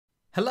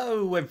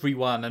Hello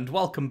everyone and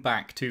welcome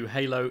back to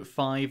Halo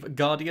 5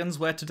 Guardians,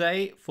 where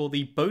today, for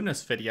the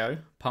bonus video,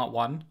 part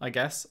 1 I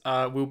guess,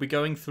 we'll be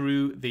going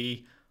through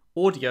the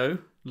audio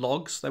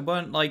logs. They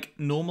weren't like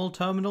normal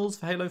terminals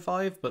for Halo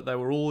 5, but there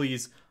were all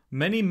these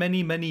many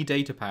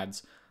data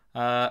pads.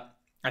 I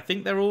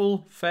think they're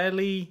all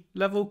fairly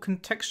level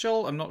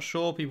contextual. I'm not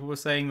sure, people were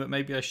saying that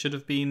maybe I should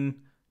have been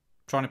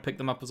trying to pick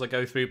them up as I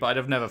go through, but I'd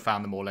have never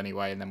found them all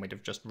anyway, and then we'd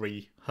have just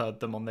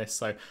re-heard them on this,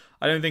 so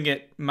I don't think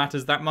it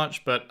matters that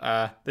much, but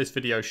this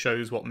video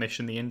shows what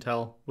mission the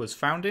intel was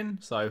found in,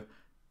 so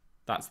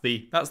that's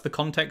the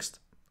context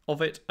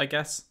of it, I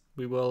guess.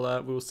 We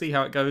will see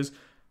how it goes.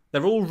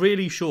 They're all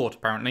really short,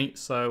 apparently,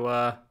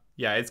 so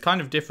yeah, it's kind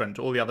of different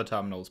to all the other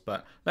terminals,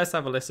 but let's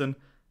have a listen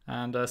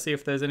and see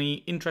if there's any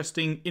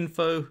interesting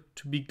info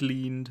to be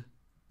gleaned.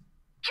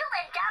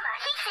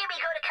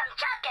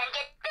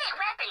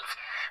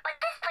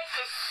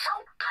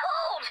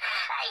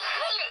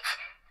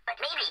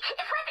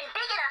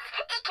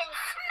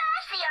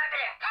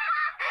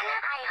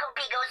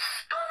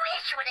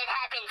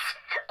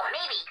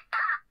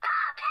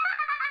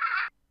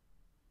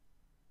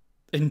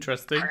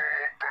 Interesting. Fall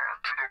back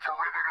to the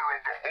perimeter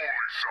of the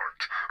holy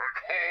site and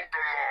hold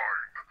the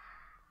line.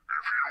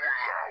 If you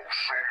allow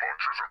so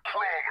much as a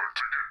crawler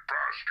to get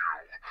past you,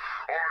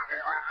 I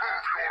will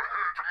remove your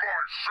head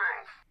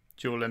myself.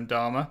 Jewel and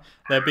Dharma.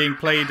 They're being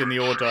played in the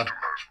order.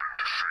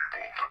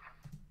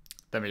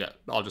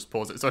 I'll just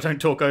pause it so I don't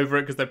talk over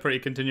it because they're pretty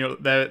continual.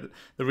 The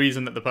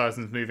reason that the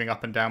person's moving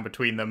up and down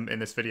between them in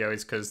this video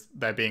is because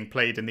they're being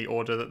played in the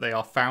order that they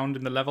are found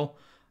in the level.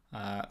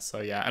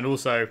 So yeah, and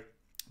also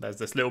there's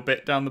this little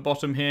bit down the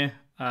bottom here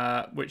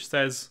which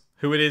says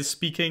who it is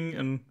speaking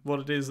and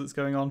what it is that's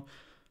going on.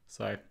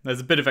 So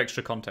there's a bit of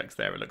extra context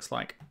there, it looks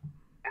like.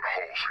 But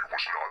Halsey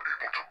was not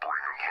able to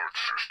bring alert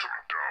system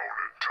down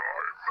in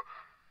time.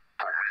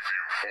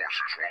 Promethean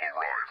forces will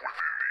arrive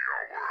within the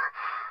hour.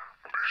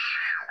 This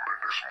human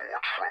is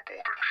more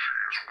trouble than she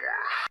is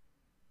worth.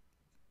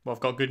 Well,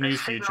 I've got good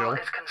news for you, Joel.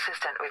 The signal is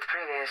consistent with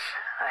previous,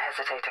 I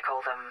hesitate to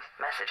call them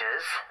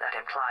messages, that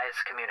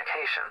implies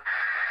communication.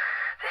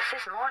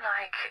 This is more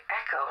like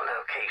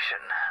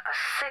echolocation, a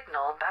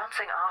signal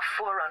bouncing off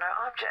Forerunner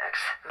objects,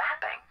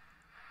 mapping,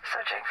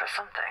 searching for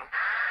something.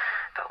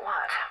 But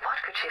what? What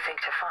could she think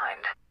to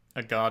find?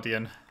 A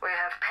Guardian. We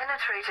have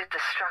penetrated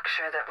the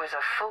structure that was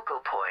a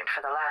focal point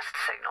for the last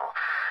signal.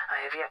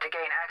 I have yet to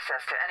gain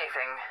access to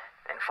anything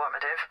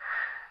informative.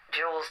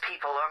 Jewel's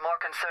people are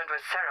more concerned with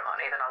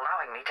ceremony than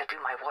allowing me to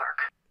do my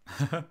work.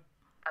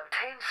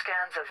 Obtain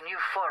scans of new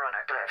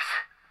Forerunner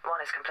glyphs. One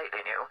is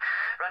completely new.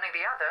 Running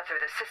the other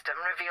through the system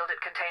revealed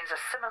it contains a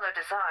similar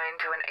design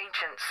to an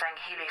ancient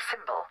Sangheili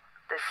symbol.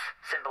 This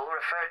symbol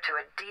referred to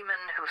a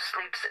demon who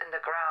sleeps in the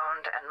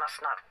ground and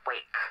must not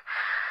wake.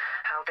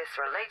 How this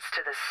relates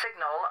to the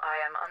signal, I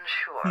am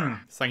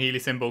unsure. Sangheili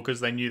symbol because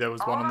they knew there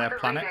was one on their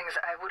planet. All the readings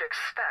I would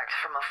expect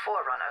from a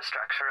Forerunner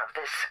structure of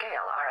this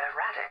scale are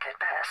erratic at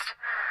best.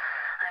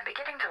 I'm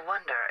beginning to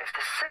wonder if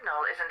the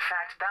signal is in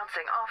fact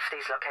bouncing off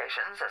these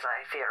locations, as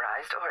I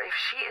theorized, or if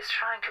she is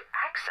trying to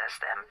access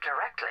them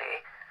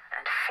directly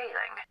and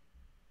failing.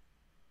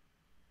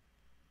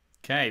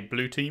 Okay,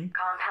 blue team.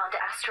 Compound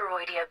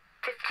Asteroidia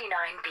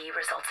 59B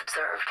results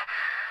observed.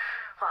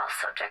 While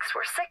subjects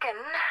were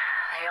sickened,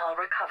 they all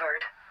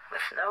recovered,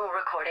 with no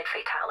recorded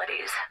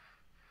fatalities.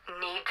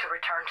 Need to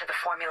return to the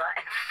formula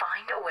and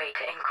find a way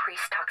to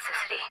increase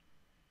toxicity.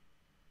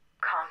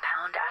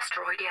 Compound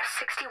Asteroidia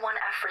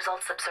 61F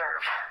results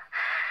observed.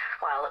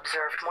 While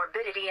observed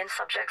morbidity in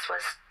subjects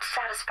was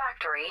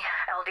satisfactory,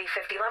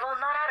 LD50 level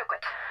not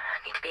adequate.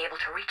 Need to be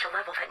able to reach a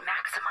level that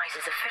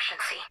maximizes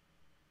efficiency.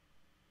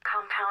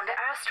 Compound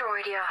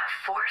Asteroidia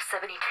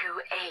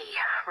 472A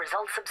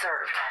results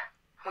observed.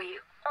 We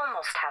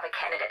almost have a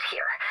candidate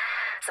here.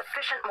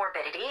 Sufficient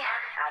morbidity,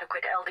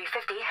 adequate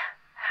LD50.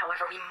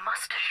 However, we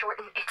must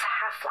shorten its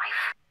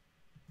half-life.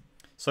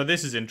 So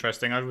this is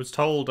interesting. I was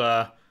told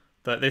that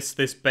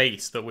this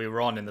base that we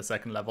were on in the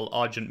second level,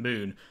 Argent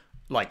Moon,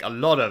 like a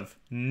lot of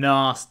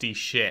nasty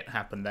shit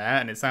happened there,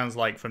 and it sounds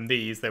like from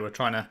these they were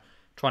trying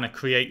to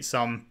create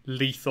some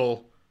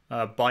lethal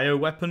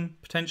bioweapon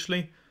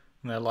potentially.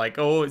 And they're like,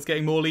 oh, it's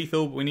getting more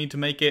lethal, but we need to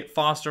make it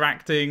faster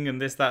acting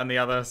and this, that, and the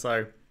other. So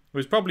it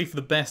was probably for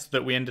the best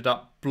that we ended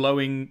up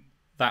blowing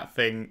that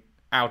thing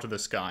out of the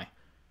sky.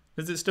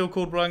 Is it still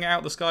called blowing it out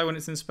of the sky when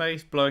it's in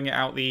space? Blowing it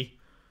out the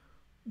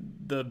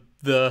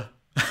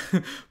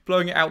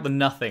blowing it out the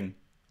nothing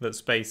that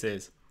space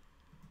is.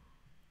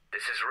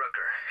 This is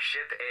Rooker,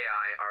 Ship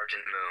AI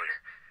Argent Moon.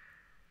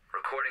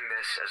 Recording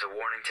this as a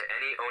warning to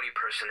any ONI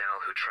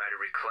personnel who try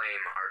to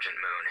reclaim Argent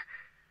Moon.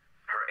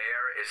 Her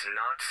air is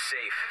not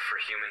safe for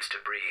humans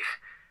to breathe.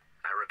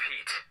 I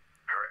repeat,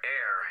 her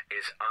air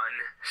is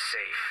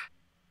unsafe.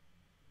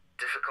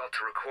 Difficult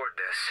to record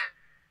this.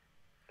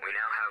 We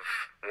now have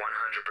 100%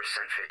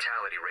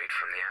 fatality rate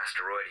from the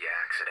Asteroidia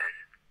accident.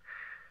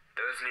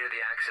 Those near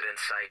the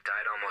accident site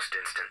died almost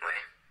instantly,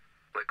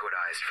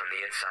 liquidized from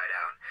the inside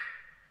out.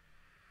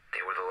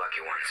 They were the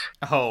lucky ones.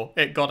 Oh,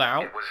 it got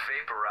out? It was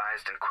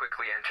vaporized and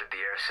quickly entered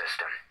the air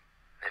system.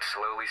 Its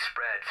slowly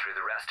spread through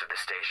the rest of the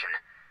station.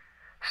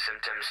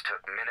 Symptoms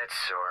took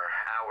minutes or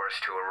hours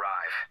to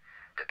arrive,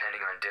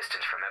 depending on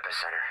distance from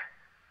epicenter,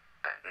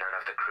 but none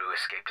of the crew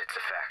escaped its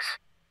effects.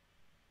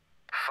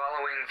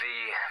 Following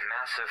the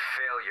massive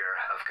failure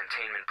of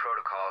containment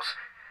protocols,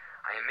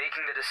 I am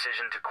making the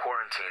decision to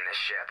quarantine this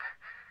ship.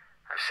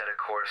 I've set a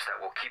course that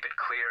will keep it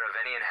clear of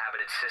any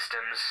inhabited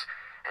systems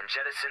and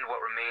jettison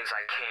what remains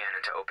I can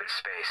into open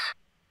space.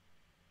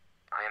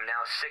 I am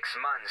now 6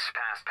 months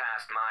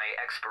past my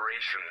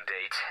expiration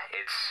date.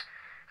 It's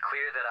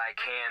clear that I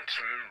can't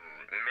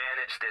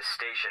manage this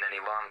station any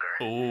longer.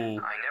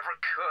 Ooh. I never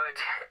could,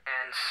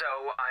 and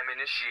so I'm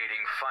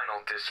initiating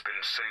final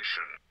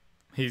dispensation.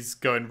 He's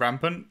going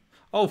rampant.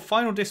 Oh,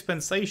 final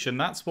dispensation.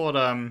 That's what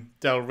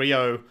Del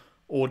Rio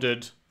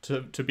ordered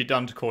to be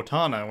done to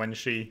Cortana when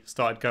she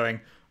started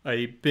going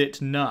a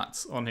bit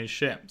nuts on his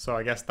ship. So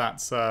I guess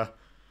that's the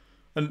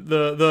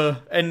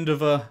end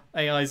of a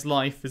AI's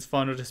life is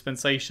final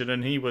dispensation,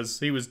 and he was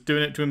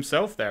doing it to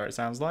himself there. It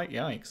sounds like.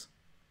 Yikes.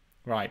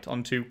 Right,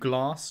 on to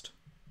Glassed.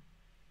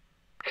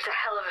 It's a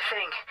hell of a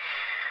thing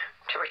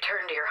to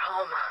return to your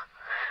home,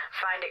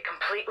 find it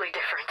completely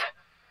different.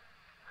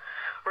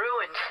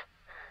 Ruined.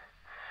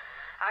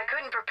 I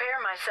couldn't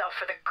prepare myself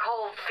for the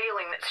cold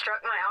feeling that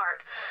struck my heart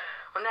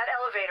when that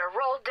elevator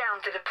rolled down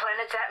through the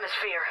planet's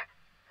atmosphere.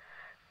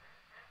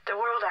 The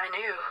world I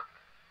knew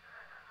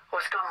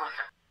was gone.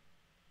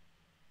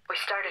 We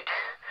started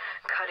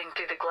cutting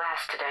through the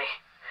glass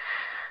today,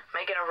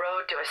 making a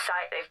road to a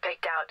site they've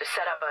picked out to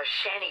set up a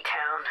shanty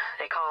town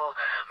they call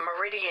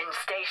Meridian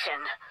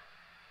Station.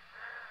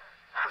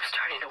 I'm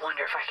starting to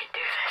wonder if I can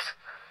do this.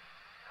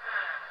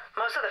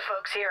 Most of the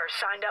folks here are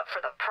signed up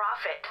for the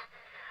profit.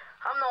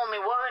 I'm the only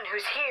one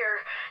who's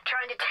here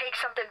trying to take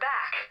something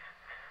back.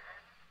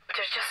 But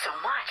there's just so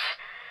much.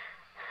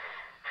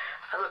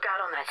 I look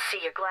out on that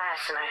sea of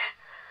glass and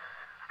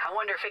I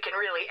wonder if it can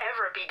really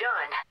ever be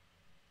done.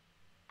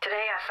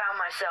 Today I found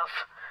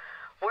myself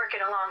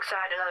working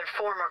alongside another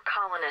former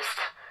colonist,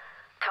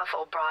 tough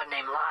old broad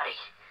named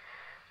Lottie.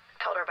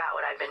 Told her about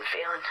what I'd been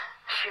feeling.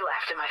 She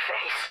laughed in my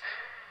face.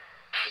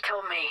 She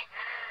told me,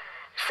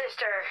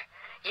 "Sister,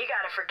 you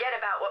gotta forget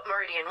about what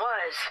Meridian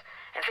was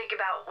and think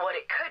about what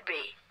it could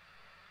be."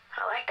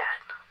 I like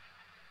that.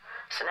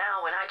 So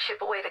now when I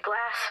chip away the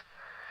glass,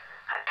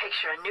 I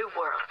picture a new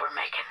world we're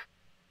making.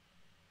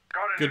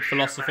 Got a Good new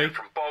philosophy. shipment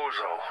from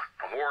Bozo,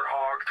 a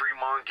warthog, 3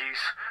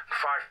 monkeys, and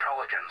 5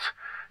 pelicans.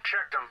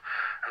 Checked them,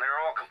 and they're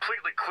all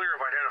completely clear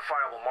of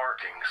identifiable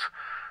markings.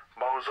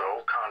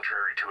 Bozo,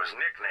 contrary to his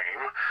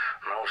nickname,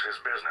 knows his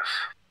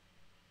business.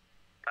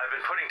 I've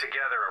been putting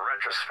together a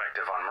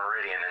retrospective on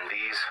Meridian in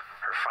these,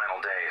 her final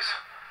days.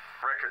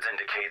 Records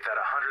indicate that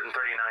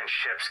 139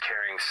 ships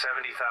carrying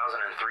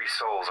 70,003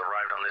 souls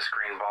arrived on this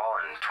green ball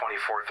in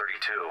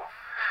 2432.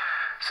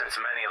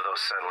 Since many of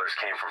those settlers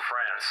came from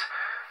France,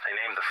 they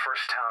named the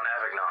first town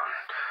Avignon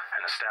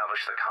and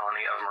established the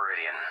colony of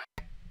Meridian.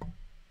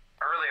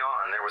 Early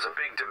on, there was a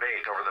big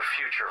debate over the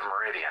future of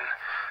Meridian.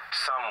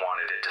 Some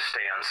wanted it to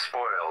stay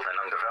unspoiled and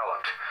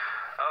undeveloped.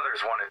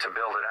 Others wanted to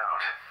build it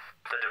out.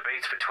 The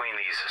debates between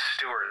these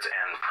stewards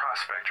and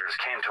prospectors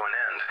came to an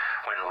end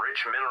when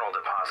rich mineral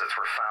deposits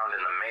were found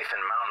in the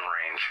Mathan mountain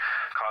range,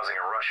 causing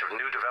a rush of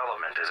new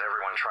development as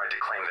everyone tried to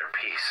claim their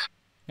piece.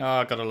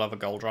 Ah, gotta love a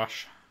gold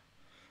rush.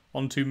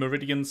 On to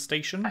Meridian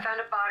Station. I found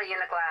a body in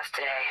the glass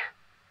today.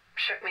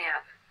 Shook me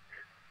up.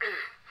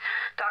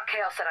 Doc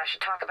Cale said I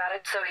should talk about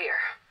it, so here.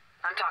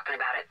 I'm talking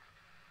about it.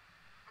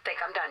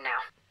 Think I'm done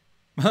now.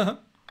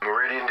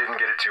 Meridian didn't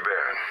get it too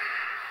bad.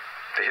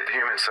 They hit the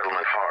human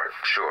settlement hard,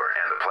 sure,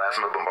 and the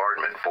plasma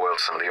bombardment boiled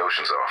some of the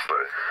oceans off,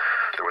 but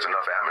there was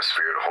enough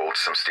atmosphere to hold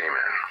some steam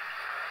in.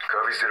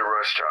 Coveys did a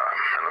rush job,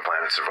 and the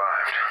planet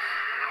survived.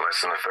 Less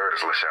than a third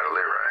is Le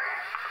Chatelier.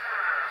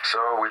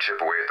 So we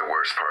chip away at the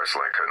worst parts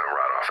like cutting a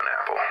rod off an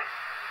apple.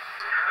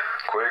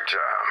 Quick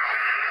job.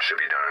 Should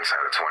be done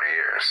inside of 20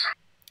 years.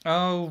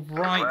 Oh,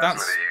 right, The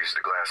plasma they used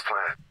to glass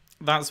planet.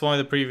 That's why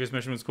the previous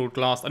mission was called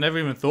Glassed. I never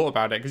even thought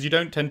about it, because you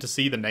don't tend to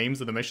see the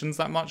names of the missions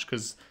that much,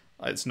 because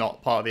it's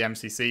not part of the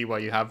MCC where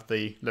you have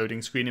the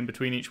loading screen in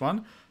between each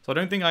one. So I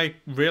don't think I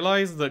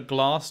realised that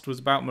Glassed was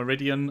about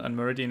Meridian, and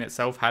Meridian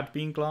itself had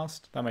been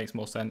glassed. That makes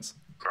more sense.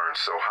 Burns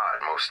so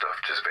hot, most stuff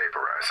just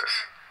vaporizes.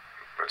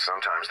 But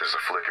sometimes there's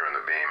a flicker in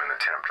the beam and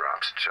the temp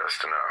drops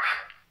just enough.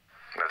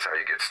 That's how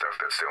you get stuff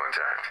that's still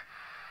intact.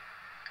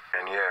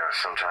 And yeah,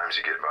 sometimes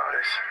you get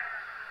bodies.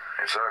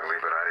 It's ugly,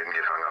 but I didn't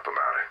get hung up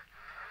about it.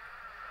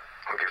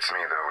 What gets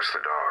me, though, is the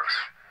dogs.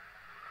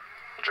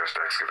 Just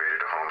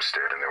excavated a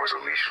homestead and there was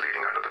a leash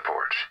leading under the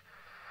porch.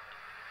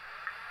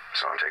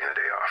 So I'm taking a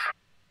day off.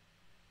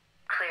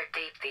 Cleared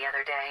deep the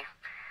other day.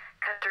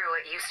 Cut through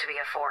what used to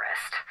be a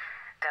forest.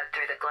 Dug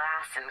through the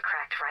glass and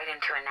cracked right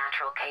into a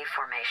natural cave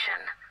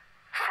formation.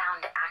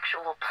 Found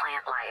actual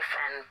plant life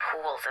and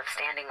pools of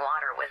standing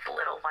water with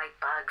little white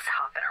bugs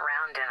hopping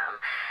around in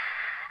them.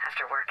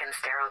 After working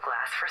sterile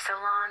glass for so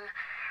long,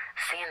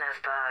 seeing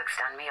those bugs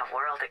done me a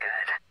world of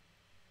good.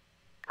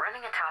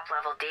 Running a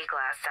top-level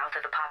D-glass south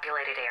of the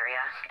populated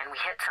area, and we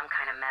hit some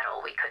kind of metal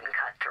we couldn't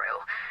cut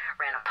through.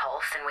 Ran a pulse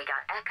pulse and we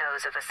got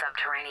echoes of a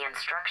subterranean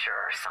structure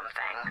or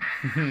something.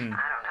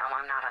 I don't know,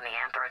 I'm not on the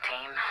anthro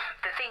team.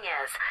 The thing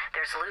is,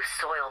 there's loose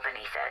soil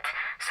beneath it,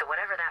 so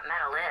whatever that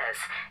metal is,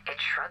 it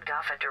shrugged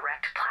off a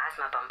direct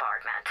plasma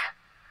bombardment.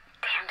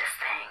 Damnedest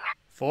thing.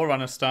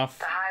 Forerunner stuff.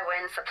 The high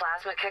winds the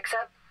plasma kicks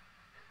up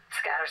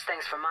scatters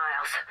things for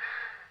miles.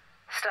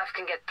 Stuff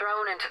can get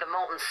thrown into the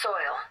molten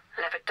soil,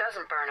 and if it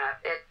doesn't burn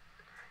up, it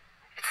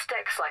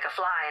sticks like a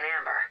fly in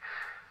amber.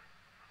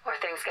 Or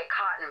things get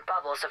caught in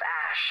bubbles of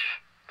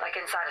ash, like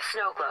inside a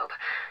snow globe.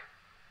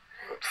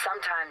 And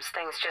sometimes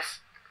things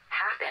just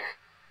happen,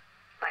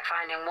 like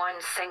finding one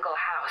single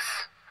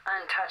house,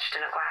 untouched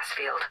in a glass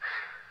field.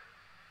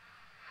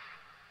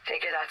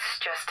 Figure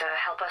that's just to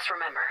help us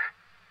remember.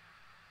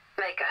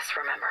 Make us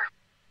remember.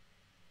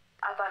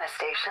 Up on a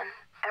station,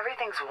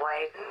 everything's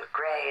white and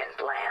gray and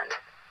bland.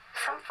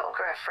 Some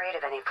folk are afraid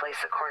of any place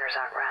the corners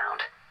aren't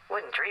round.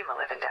 Wouldn't dream of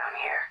living down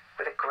here,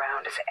 where the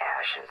ground is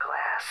ash and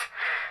glass.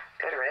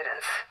 Good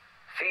riddance.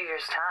 Few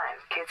years'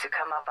 time, kids who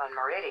come up on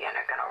Meridian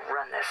are gonna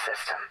run this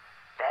system.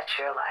 Bet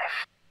your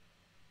life.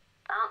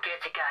 I don't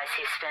get the guys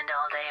who spend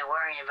all day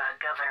worrying about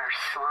Governor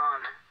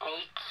Sloan. And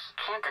you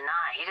can't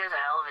deny, he does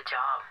a hell of a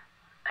job.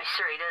 I'm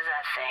sure he does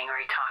that thing where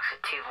he talks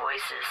with two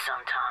voices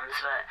sometimes,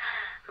 but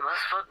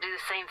most folk do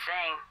the same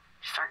thing.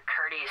 Just aren't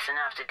courteous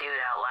enough to do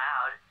it out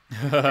loud.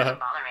 It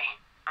doesn't bother me.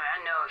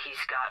 I know he's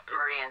got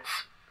Meridian's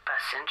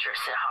best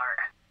interests at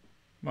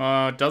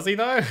heart. Does he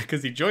though?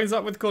 Because he joins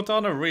up with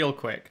Cortana real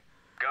quick.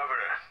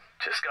 Governor,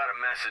 just got a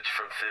message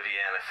from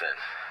Vivianathan,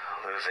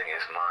 losing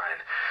his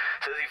mind.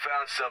 Says he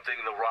found something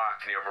in the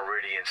rock near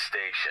Meridian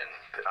Station.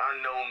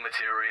 Unknown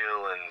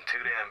material and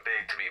too damn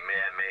big to be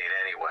man-made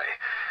anyway.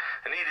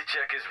 I need to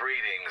check his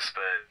readings,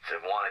 but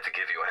I wanted to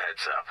give you a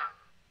heads up.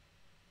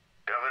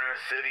 Governor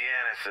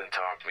Vivianathan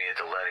talked me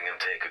into letting him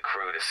take a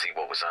crew to see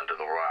what was under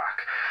the rock.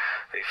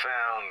 They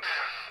found,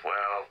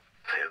 well,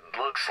 it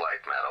looks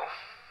like metal.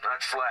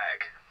 Not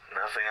slag.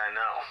 Nothing I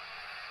know.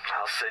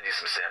 I'll send you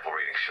some sample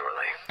readings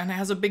shortly. And it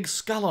has a big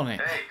skull on it.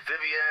 Hey,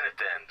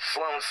 Vivianathan.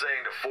 Sloan's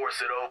saying to force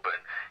it open.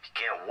 He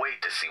can't wait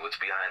to see what's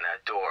behind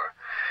that door.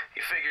 He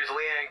figures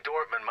Liang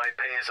Dortmund might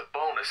pay us a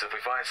bonus if we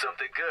find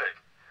something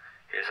good.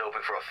 Here's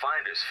hoping for a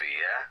finder's fee,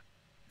 yeah?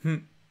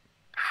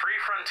 Free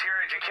Frontier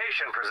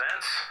Education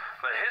presents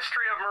The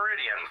History of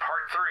Meridian,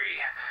 Part 3.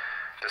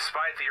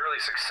 Despite the early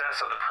success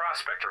of the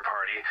Prospector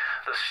Party,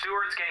 the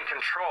Stewards gained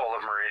control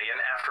of Meridian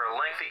after a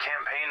lengthy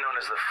campaign known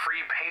as the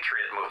Free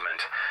Patriot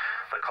Movement.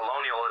 The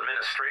Colonial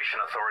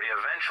Administration Authority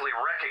eventually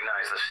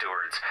recognized the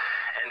Stewards,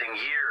 ending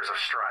years of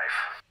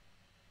strife.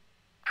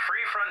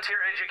 Free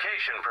Frontier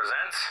Education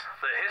presents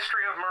The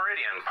History of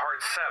Meridian,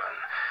 Part 7.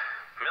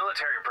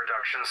 Military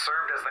production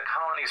served as the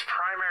colony's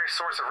primary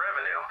source of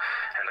revenue,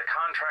 and a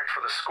contract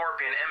for the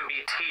Scorpion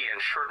MBT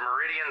ensured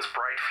Meridian's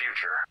bright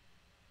future.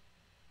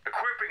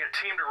 Equipping a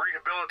team to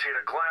rehabilitate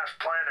a glass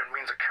planet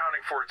means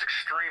accounting for its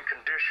extreme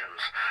conditions.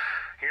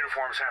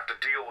 Uniforms have to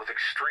deal with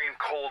extreme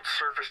cold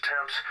surface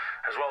temps,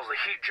 as well as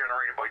the heat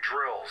generated by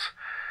drills.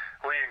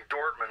 Liang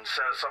Dortmund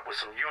set us up with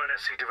some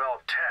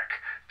UNSC-developed tech,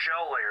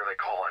 gel layer they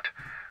call it.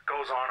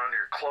 Goes on under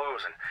your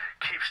clothes and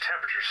keeps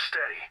temperatures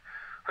steady.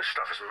 This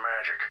stuff is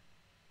magic.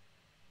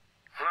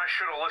 And I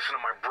should have listened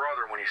to my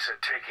brother when he said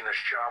taking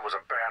this job was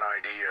a bad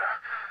idea.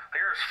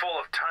 The air is full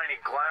of tiny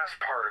glass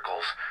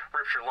particles.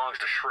 Rips your lungs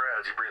to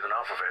shreds, you breathe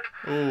enough of it.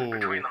 Ooh.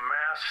 Between the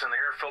masks and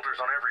the air filters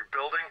on every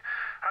building,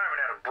 I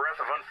haven't had a breath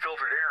of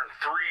unfiltered air in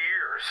 3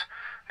 years.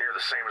 Near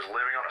the same as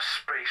living on a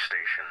space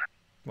station.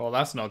 Well,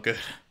 that's not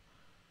good.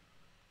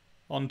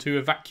 On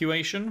to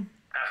evacuation.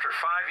 After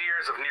 5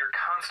 years of near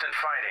constant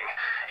fighting,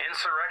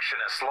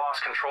 insurrectionists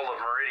lost control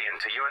of Meridian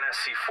to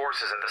UNSC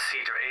forces at the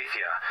Siege of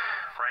Athia.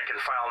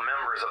 Rank-and-file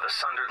members of the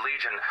Sundered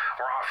Legion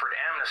were offered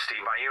amnesty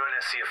by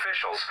UNSC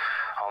officials,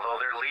 although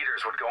their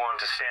leaders would go on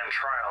to stand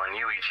trial in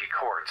UEG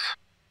courts.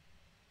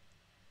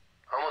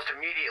 Almost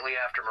immediately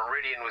after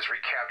Meridian was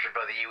recaptured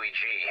by the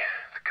UEG,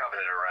 the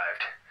Covenant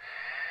arrived.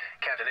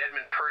 Captain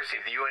Edmund Percy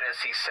of the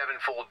UNSC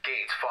Sevenfold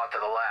Gates fought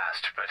to the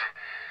last, but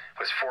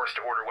was forced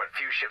to order what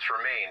few ships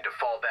remained to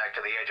fall back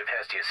to the edge of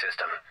Hestia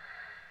system.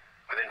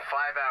 Within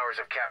 5 hours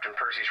of Captain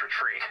Percy's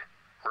retreat,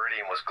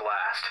 Meridian was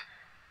glassed,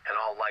 and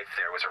all life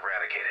there was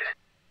eradicated.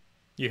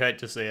 You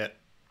hate to see it.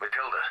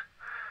 Matilda,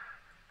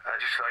 I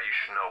just thought you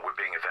should know we're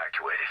being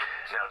evacuated.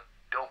 Now,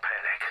 don't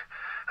panic.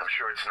 I'm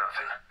sure it's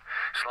nothing.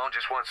 Sloan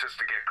just wants us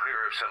to get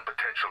clear of some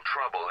potential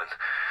trouble, and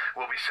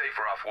we'll be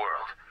safer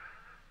off-world.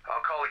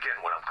 I'll call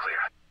again when I'm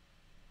clear.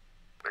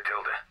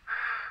 Matilda,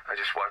 I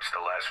just watched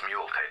the last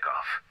mule take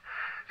off.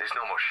 There's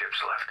no more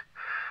ships left.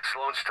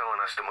 Sloan's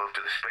telling us to move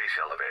to the space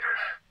elevator.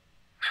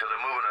 So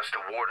they're moving us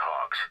to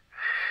Warthogs.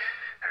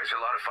 There's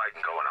a lot of fighting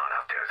going on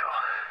out there, though.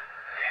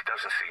 It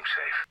doesn't seem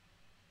safe.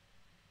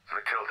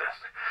 Matilda,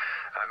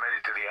 I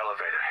made it to the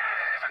elevator,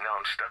 but now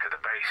I'm stuck at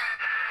the base.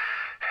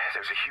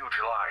 There's a huge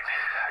line.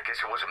 I guess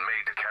it wasn't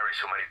made to carry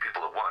so many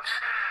people at once.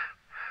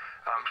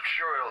 I'm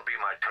sure it'll be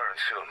my turn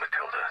soon,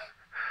 Matilda.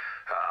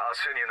 I'll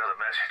send you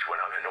another message when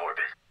I'm in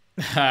orbit.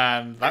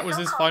 And that was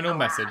his final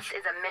glass message.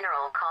 Is a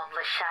mineral called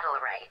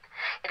lashatellite.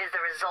 It is the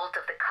result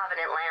of the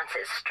Covenant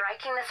lances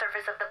striking the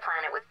surface of the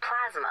planet with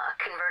plasma,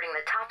 converting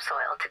the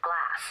topsoil to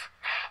glass.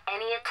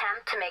 Any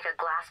attempt to make a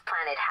glass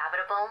planet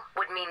habitable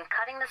would mean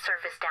cutting the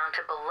surface down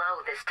to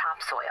below this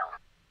topsoil.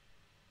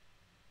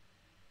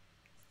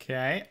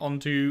 Okay,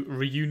 on to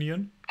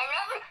Reunion. And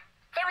then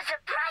there was a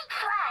bright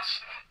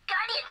flash.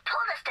 Guardian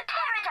pulled us to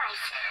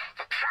paradise.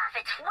 The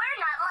prophets were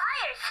not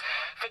liars.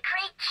 The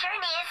great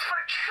journey is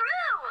for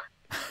true.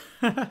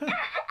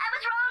 I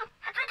was wrong.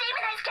 The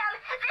demon has come.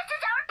 This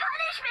is our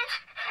punishment.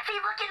 They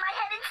looked in my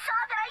head and saw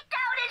that I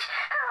doubted.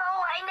 Oh,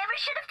 I never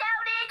should have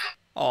doubted.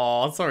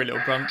 Aw, sorry,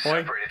 little grunt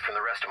boy. Separated from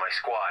the rest of my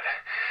squad.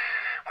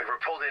 We were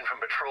pulled in from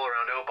patrol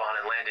around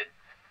Oban and landed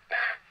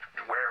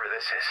wherever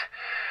this is.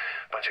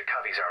 Bunch of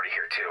coveys already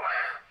here too.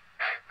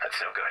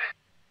 That's no good.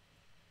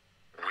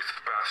 With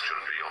Bastion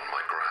beyond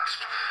my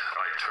grasp,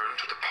 I turn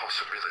to the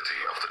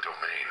possibility of the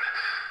domain.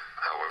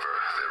 However,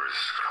 there is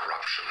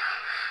corruption.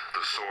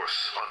 The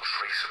source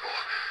untraceable.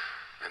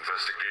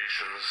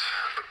 Investigations,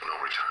 but no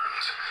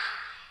returns.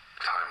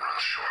 Time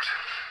runs short.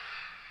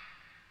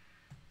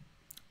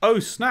 Oh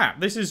snap,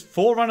 this is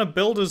Forerunner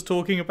Builders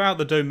talking about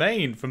the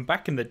domain from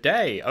back in the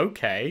day.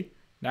 Okay,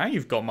 now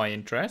you've got my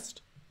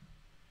interest.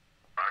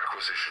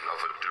 Acquisition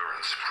of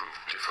endurance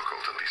proved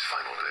difficult in these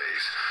final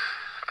days,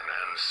 and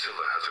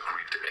Ancilla has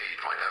agreed to aid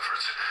my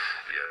efforts,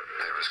 yet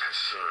there is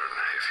concern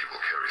if he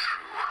will carry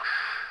through.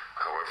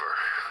 However,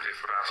 if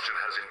Bastion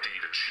has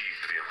indeed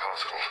achieved the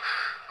impossible,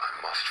 I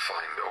must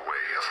find a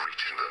way of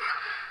reaching them.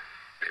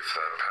 If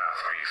that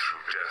path be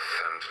through death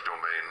and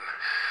domain,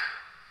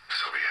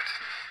 so be it.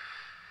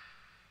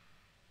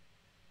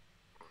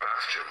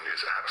 Bastion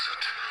is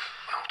absent,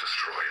 not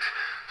destroyed,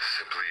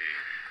 simply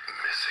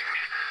missing.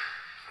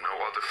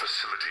 No other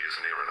facility is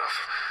near enough.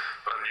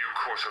 A new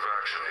course of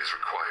action is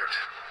required.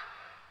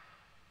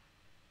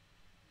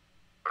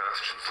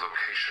 Bastion's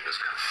location is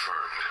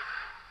confirmed.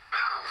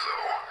 How,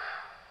 though?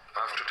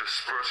 After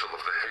dispersal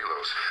of the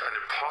Halos, an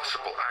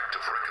impossible act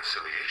of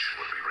reconciliation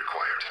would be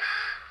required.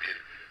 It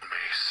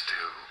may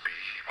still be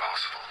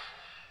possible.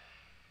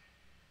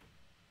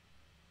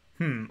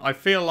 I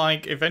feel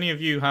like if any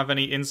of you have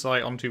any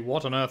insight onto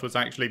what on earth was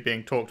actually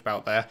being talked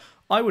about there,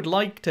 I would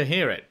like to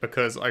hear it,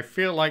 because I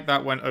feel like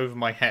that went over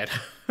my head.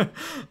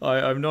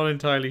 I'm not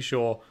entirely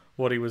sure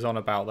what he was on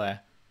about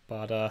there,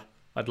 but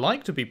I'd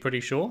like to be pretty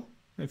sure.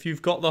 If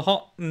you've got the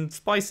hot and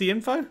spicy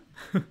info.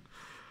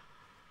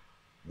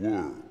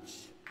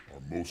 Words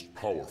are most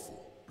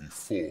powerful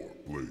before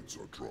blades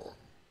are drawn.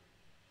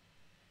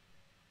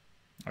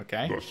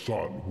 Okay. The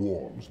sun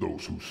warms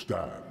those who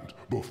stand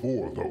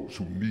before those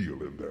who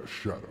kneel in their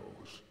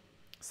shadows.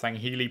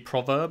 Sangheili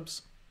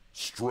proverbs.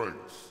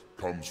 Strength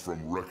comes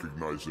from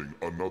recognizing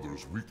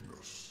another's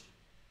weakness.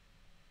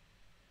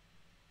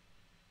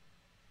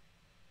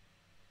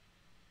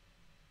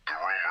 The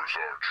rumors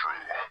are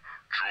true.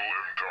 Jul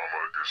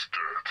Mdama is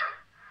dead.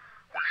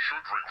 We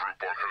should regroup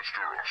on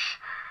Hesperos,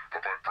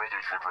 but my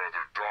brothers would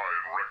rather die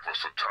in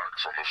reckless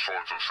attacks on the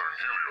swords of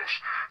Sanghelios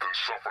than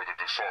suffer the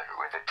dishonor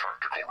of a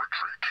tactical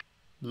retreat.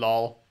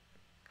 Lol.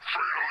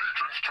 Feign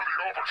allegiance to the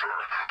Arbiter,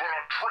 but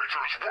are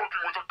traitors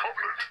working with the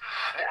Covenant.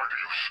 Why do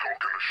you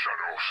skulk in the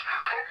shadows?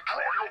 Come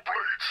draw your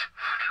blades.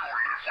 You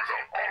live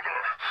without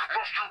honor.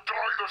 Must you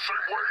die the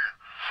same way?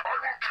 I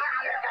will kill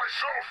you all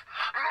myself.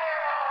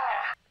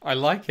 Nah! I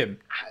like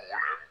him. Jul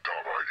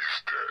Mdama is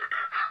dead.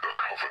 The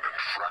Covenant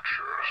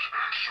fractures.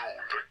 Soon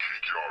the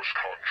Kikyar's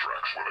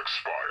contracts will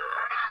expire.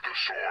 The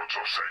swords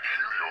of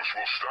Sanghelios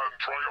will stand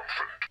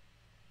triumphant.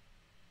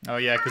 Oh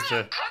yeah,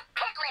 because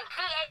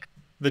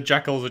the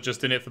jackals are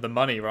just in it for the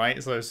money, right?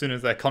 So as soon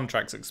as their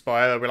contracts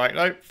expire, they'll be like,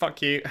 no,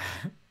 fuck you.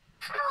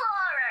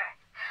 Explorer!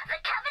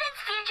 The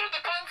Covenant's future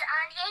depends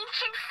on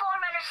ancient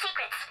Forerunner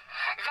secrets.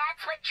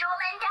 That's what Jul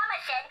Mdama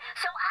said,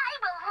 so I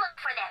will look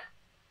for them.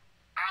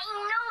 I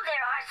know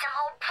there are some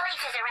old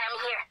places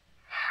around here.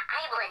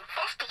 I will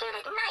investigate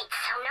at night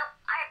so no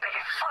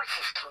Arbiter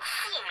forces can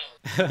see me.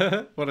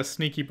 What a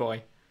sneaky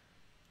boy.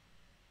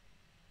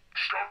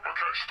 Scout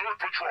McKay's 3rd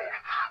Patrol.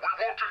 We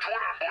walked into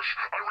an ambush.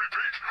 I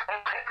repeat, a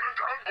Covenant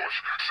ambush.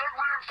 Send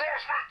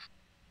reinforcements!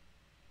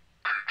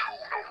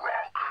 Ketuna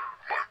Rock,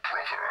 my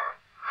brother.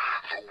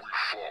 Though we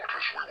fought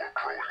as we were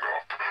growing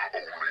up,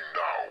 only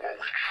now are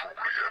we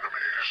truly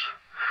enemies.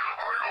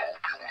 I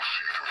hope you will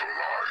see through the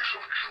lies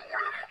of Jul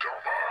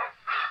Mdama.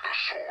 The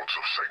swords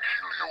of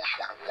Sanghelios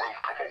would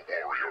welcome a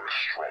warrior as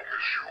strong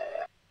as you.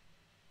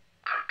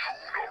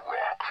 Ketuna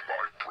Rock,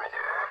 my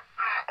brother.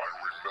 I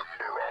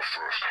remember our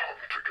first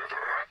hunt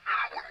together.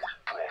 When we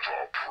brought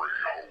our prey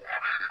home,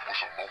 it was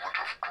a moment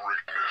of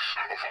greatness,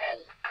 of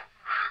hope.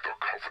 The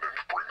Covenant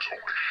brings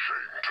only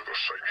shame to the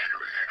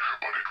Sangheli,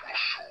 but it will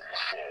soon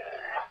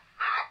fall.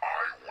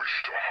 I wish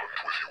to hunt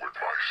with you at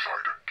my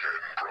side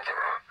again,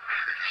 brother.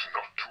 It is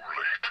not too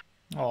late.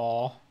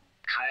 Aww.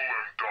 Jul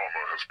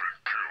Mdama has been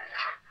killed.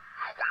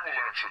 We will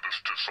answer this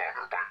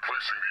dishonor by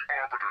placing the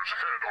Arbiter's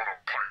head on a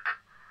pike.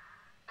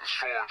 The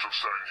swords of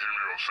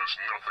Sanghelios is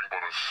nothing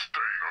but a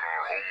stain on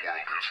our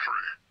homeworld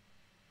history.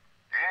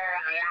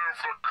 Long live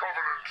the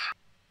Covenant!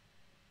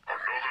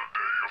 Another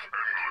day of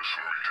endless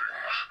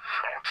meetings.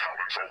 Our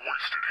talents are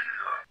wasted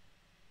here.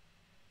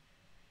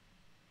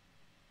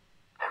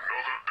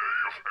 Another day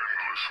of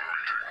endless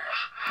meetings.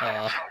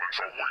 Our talents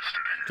are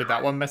wasted here. Did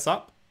that one mess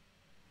up?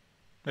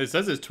 It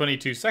says it's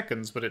 22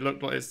 seconds, but it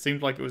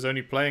seemed like it was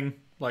only playing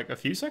like a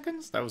few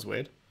seconds? That was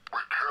weird. We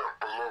camp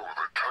below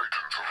the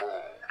Titans of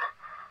old.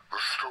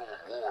 The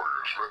stone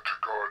warriors meant to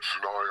guard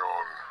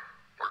Sunion.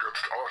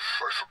 Against us,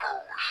 I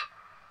suppose.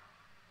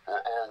 Or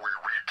are we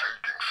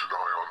retaking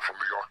Sunion from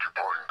the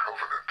occupying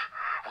Covenant,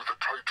 with the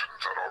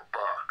Titans at our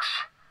backs?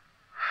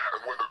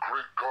 And when the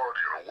Great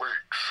Guardian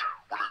awakes,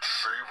 will it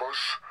save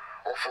us,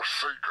 or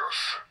forsake us?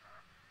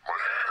 My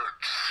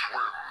head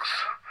swims.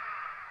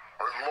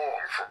 I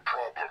long for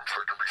problems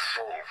that can be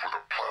solved with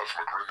a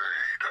plasma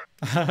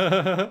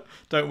grenade.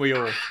 Don't we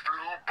all? To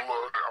spill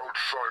blood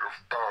outside of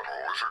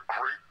battle is a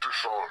great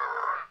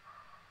dishonor.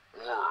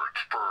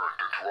 Words burned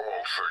into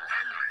all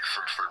Sangheli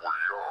since they were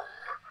young.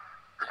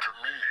 Into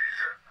me.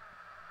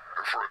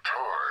 And for a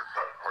time,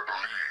 I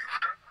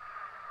believed.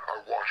 I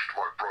watched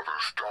my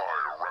brothers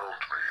die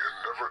around me and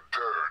never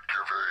dared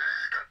give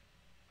aid.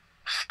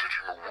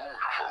 Stitching a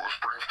wound close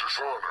brings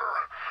dishonor.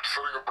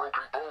 Setting a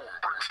broken bone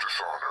brings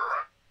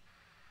dishonor.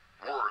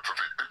 Words of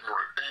the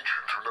ignorant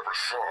ancient who never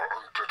saw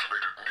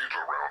undetonated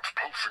needle rounds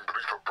pulsing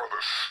beneath a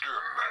brother's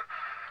skin.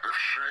 If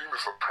shame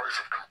is the price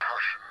of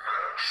compassion,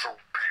 so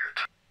be it.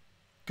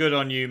 Good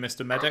on you,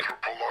 Mr. Medic.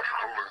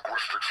 Anthropological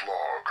linguistics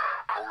log,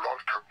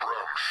 Kolatka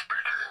Bram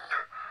speaking.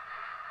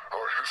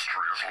 Our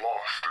history is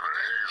lost in a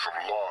haze of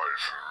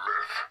lies and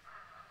myth.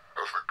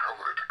 As the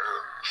Covenant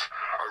ends,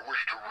 I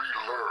wish to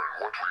relearn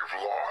what we have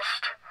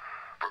lost.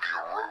 But the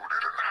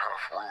eroded and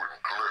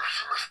half-ruined glyphs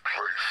in this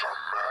place are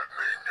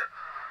maddening.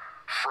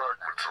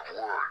 Fragments of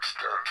words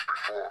dance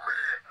before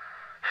me.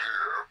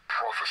 Here,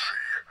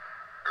 prophecy,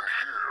 and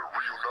here,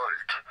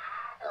 reunite,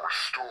 or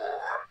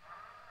restore.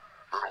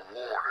 Then a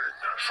warning,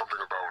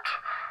 something about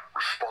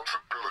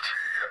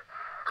responsibility,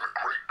 and a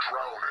great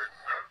drowning.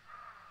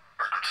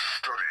 I could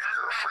study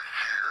here for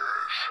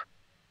years.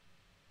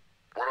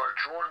 When I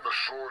joined the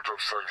Swords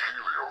of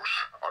Sanghelios,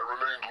 I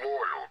remained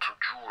loyal to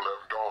Jul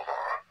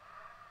Amdala.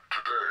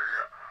 Today,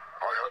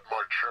 I had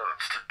my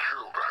chance to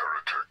kill the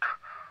heretic,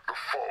 the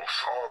false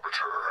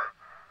arbiter.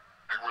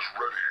 He was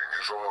readying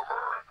his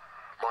armor.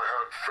 My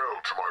hand fell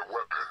to my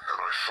weapon, and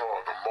I saw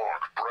the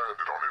mark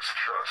branded on his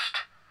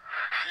chest.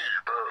 He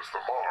bears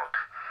the mark,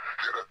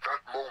 yet at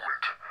that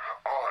moment,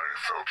 I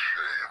felt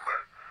shame.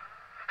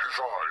 His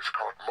eyes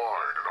caught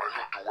mine, and I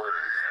looked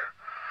away.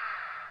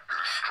 It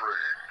is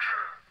strange.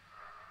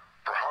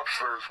 Perhaps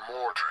there is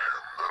more to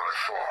him than I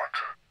thought.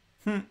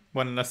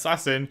 When an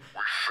assassin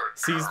We set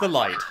sees the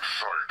light. in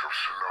sight of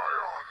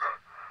Sunion.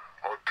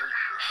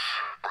 Audacious,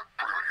 but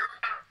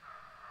brilliant.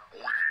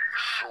 We,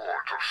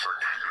 Swords of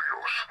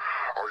Sanghelios,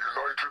 are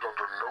united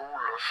under no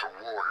less a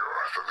warrior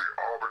than the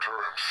Arbiter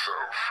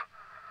himself.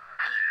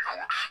 He who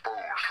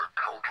exposed the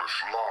countless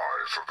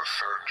lies of the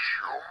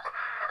San'Shyum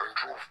and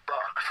drove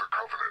back the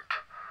Covenant.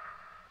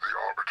 The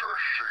Arbiter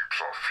shapes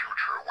our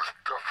future with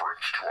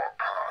deference to our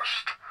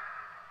past.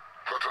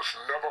 Let us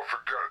never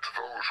forget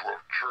those who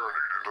have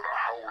journeyed into the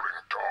howling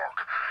dark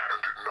and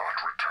did not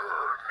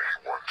return, he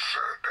once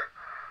said.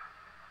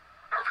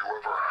 Have you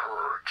ever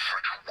heard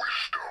such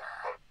wisdom?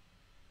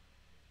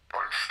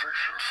 I'm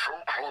stationed so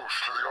close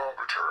to the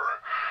Arbiter,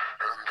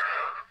 and,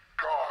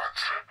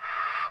 gods,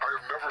 I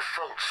have never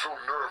felt so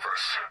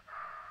nervous.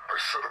 I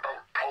set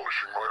about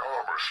polishing my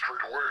armor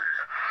straight away,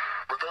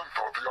 but then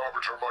thought the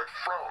Arbiter might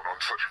frown on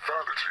such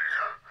vanity.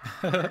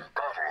 In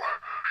battle,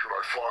 should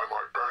I fly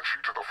my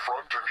Banshee to the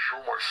front and show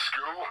my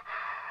skill,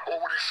 or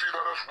would he see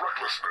that as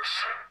recklessness?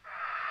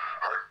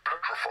 I'm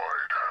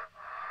petrified.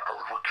 I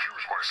would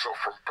recuse myself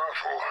from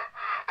battle,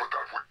 but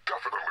that would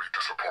definitely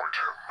disappoint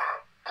him.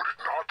 Would it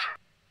not?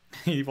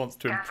 He wants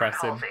to impress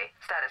him. Halsey,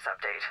 status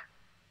update.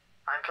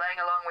 I'm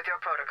playing along with your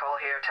protocol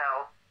here,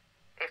 Tell.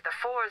 If the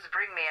fours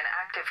bring me an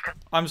active...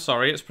 I'm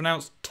sorry, it's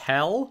pronounced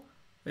tell.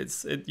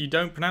 You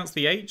don't pronounce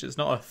the H. It's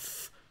not a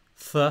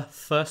th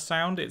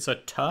sound. It's a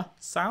t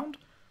sound.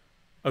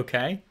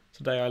 Okay,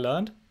 today I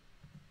learned.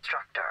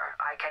 Instructor,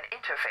 I can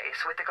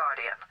interface with the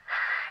Guardian.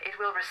 It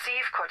will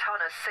receive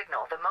Cortana's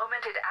signal the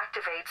moment it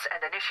activates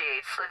and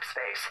initiates slip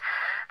space,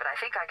 but I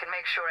think I can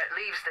make sure it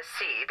leaves the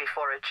sea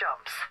before it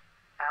jumps.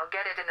 I'll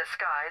get it in the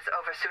skies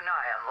over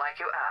Sunion like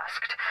you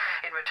asked.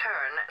 In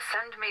return,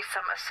 send me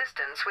some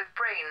assistants with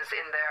brains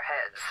in their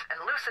heads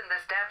and loosen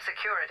this damn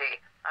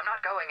security. I'm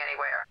not going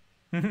anywhere.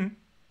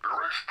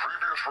 Erase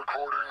previous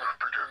recording,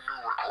 begin new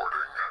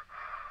recording.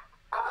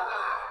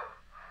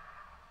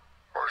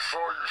 I saw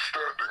you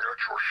standing at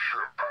your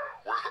ship,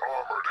 with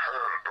armored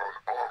hand on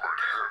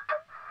armored hip.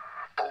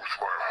 Both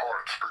my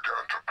hearts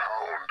began to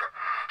pound.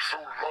 So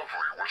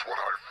lovely was what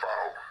I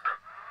found.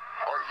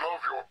 I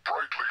love your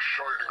brightly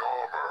shining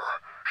armor,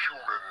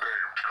 human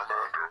named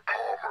Commander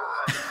Palmer.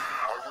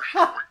 I wish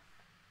you would...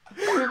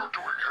 What are you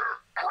doing here,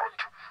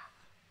 grunt?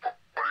 What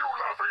are you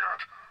laughing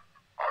at?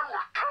 I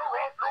will tear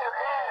off your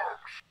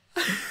arms!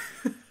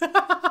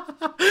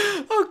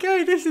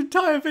 Okay, This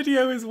entire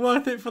video is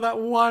worth it for that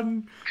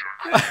one.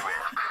 My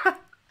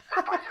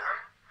brother,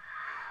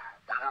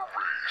 we were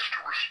raised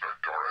to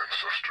respect our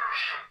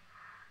ancestors.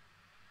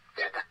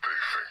 What would they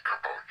think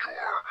about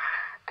your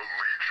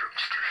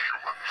allegiance to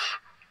humans?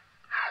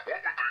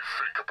 What would they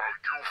think about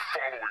you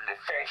following the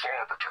false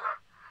arbiter,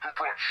 who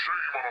brought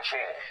shame on us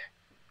all?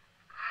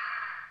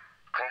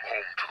 Come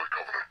home to the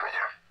Covenant,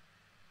 brother.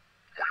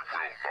 We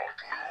will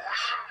not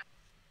lose.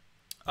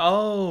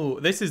 Oh,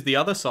 this is the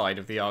other side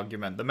of the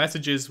argument. The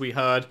messages we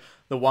heard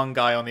the one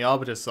guy on the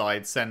Arbiter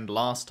side send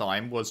last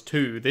time was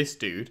to this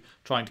dude,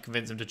 trying to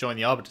convince him to join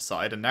the Arbiter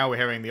side, and now we're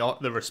hearing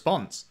the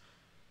response.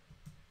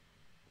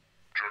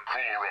 Rock,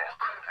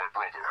 my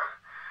brother,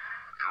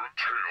 your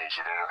tales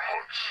of our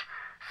hunts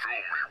fill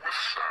me with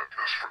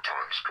sadness for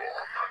times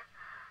gone.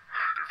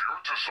 If your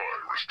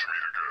desire is to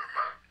meet again,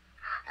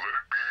 let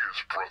it be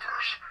as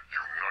brothers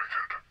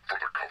united for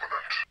the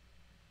Covenant.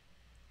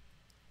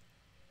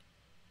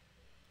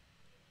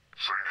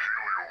 St.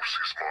 Helios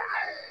is my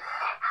home,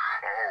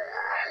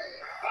 our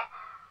home.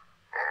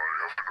 I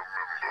have been a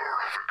member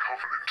of the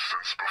Covenant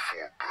since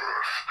before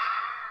birth.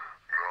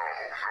 Now,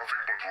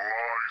 nothing but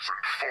lies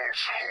and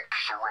false hopes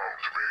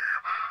surround me.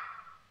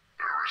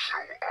 There is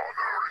no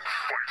honor in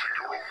fighting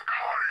your own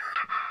kind.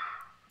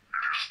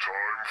 It is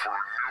time for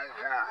a new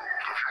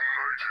world of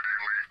united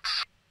elites.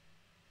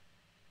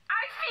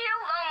 I feel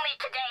lonely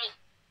today.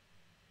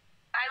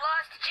 I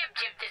lost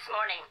Jib this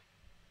morning.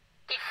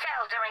 He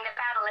fell during the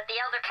battle at the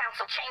Elder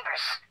Council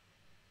chambers.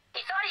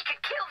 He thought he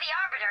could kill the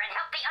Arbiter and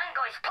help the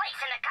Ungoy's place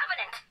in the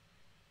Covenant.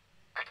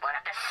 But one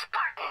of the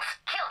Spartans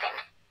killed him.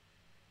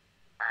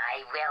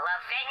 I will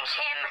avenge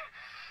him.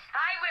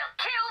 I will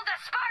kill the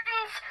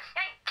Spartans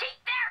and keep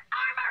their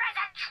armor as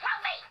a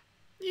trophy.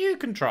 You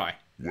can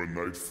try. When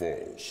night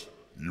falls,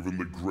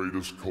 even the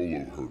greatest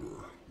Colo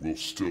herder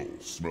will still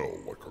smell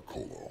like a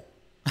Colo.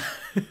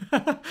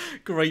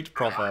 Great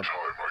proverb. Every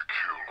time I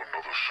kill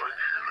another St.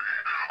 Heli,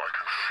 I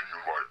can feel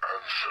my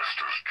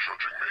ancestors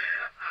judging me.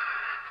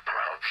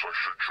 Perhaps I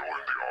should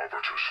join the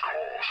Arbiter's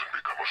cause and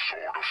become a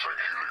sword of St.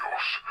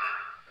 Helios.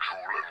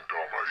 Julen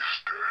Dama is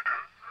dead.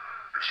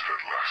 Is it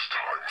at last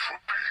time for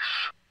peace?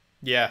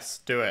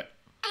 Yes, do it.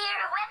 Dear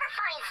whoever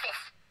finds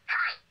this,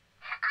 hi.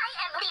 I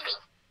am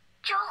leaving.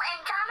 Jul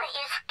and Dama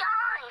is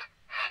gone.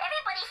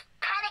 Everybody's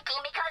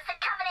panicking because the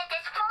Covenant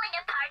is falling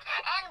apart,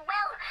 and,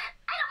 well,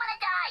 I don't want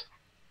to die.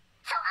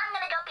 So I'm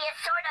gonna go be a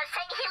sword of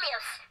St.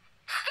 Helios.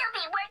 Still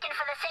be working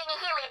for the St.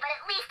 Heli, but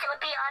at least it'll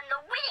be on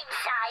the winning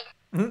side.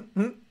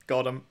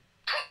 Got him.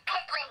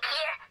 Pitlimp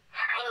here.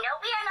 I know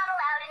we are not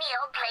allowed in the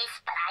old place,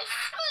 but I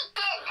sneaked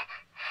in.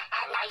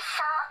 And I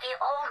saw the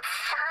old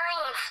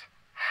signs.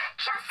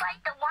 Just like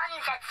the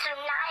ones at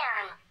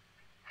Sunayan.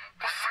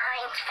 The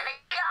signs for the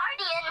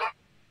Guardian.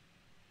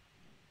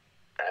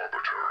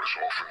 Arbiter is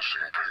often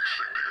seen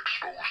pacing the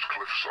exposed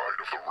cliffside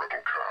of the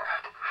rebel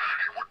camp.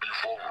 He would be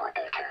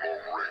vulnerable to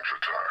long-range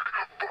attack,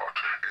 but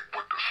it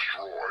would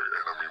destroy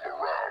enemy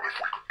morale if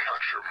we could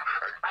catch him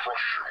and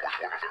crush him with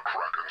one of the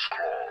Kraken's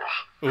claws.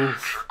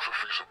 Oof. Check the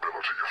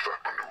feasibility of that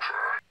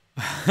maneuver.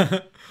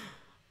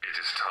 It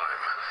is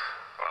time.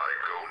 I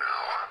go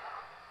now.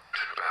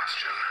 To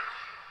Bastion.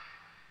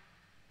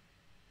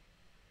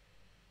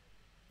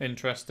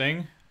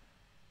 Interesting.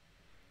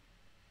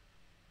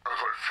 As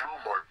I flew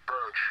my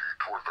Banshee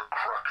toward the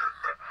Kraken,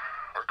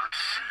 I could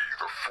see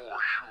the 4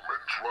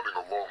 humans running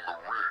along the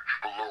ridge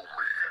below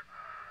me.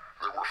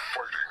 They were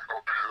fighting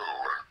uphill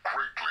and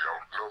greatly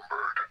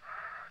outnumbered,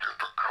 yet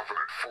the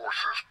Covenant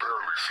forces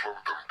barely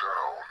slowed them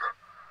down.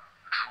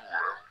 Jul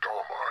and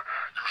Dama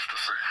used to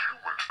say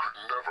humans could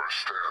never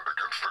stand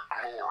against the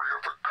glory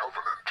of the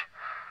Covenant.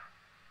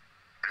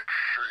 It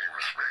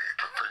shames me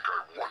to think I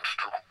once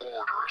took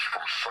orders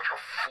from such a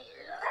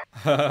fool.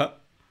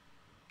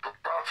 The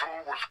battle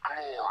was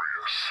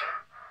glorious.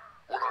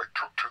 When I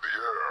took to the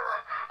air,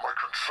 my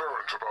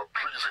concerns about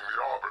pleasing the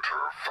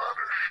Arbiter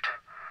vanished.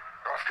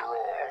 After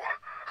all,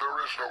 there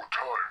is no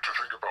time to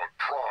think about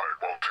pride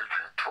while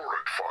taking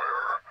turret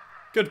fire.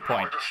 Good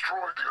point. I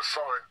destroyed the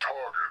assigned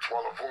targets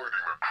while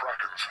avoiding the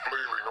Kraken's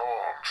flailing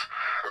arms,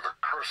 and the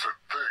cursed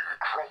thing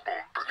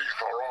crumbled beneath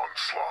our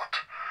onslaught.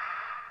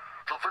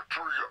 The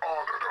victory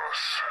honored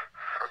us,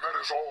 and that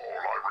is all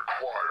I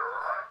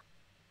require.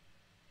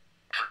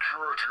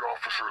 Security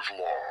Officer's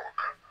log.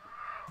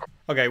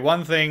 Okay,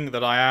 one thing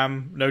that I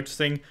am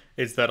noticing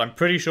is that I'm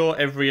pretty sure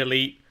every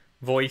elite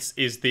voice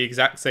is the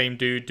exact same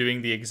dude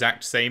doing the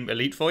exact same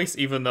elite voice,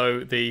 even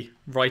though the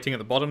writing at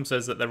the bottom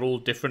says that they're all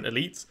different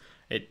elites.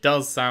 It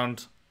does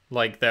sound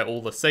like they're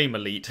all the same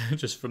elite,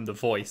 just from the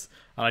voice.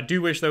 And I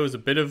do wish there was a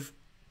bit of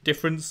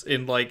difference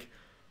in, like,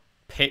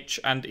 pitch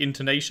and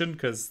intonation,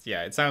 because,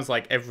 yeah, it sounds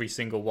like every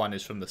single one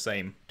is from the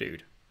same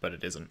dude, but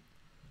it isn't.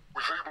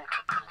 Was able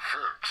to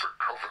convince a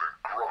Covenant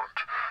grunt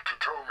to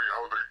tell me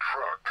how they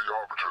tracked the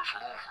Arbiter's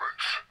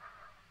movements.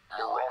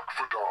 Marak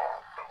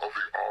Vadam of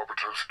the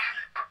Arbiter's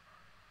Keep.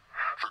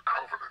 The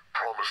Covenant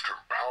promised him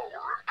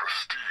power and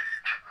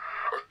prestige,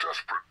 a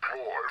desperate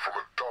ploy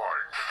from a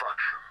dying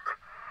faction.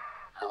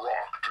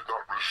 Marak did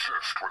not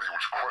resist when he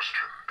was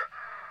questioned.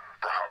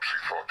 Perhaps he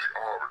thought the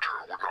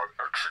Arbiter would not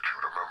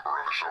execute a member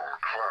of his own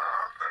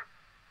clan.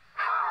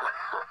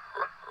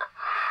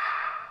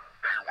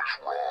 He was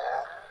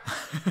wrong.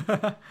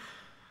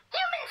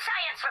 Human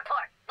Science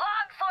Report,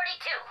 Log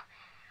 42.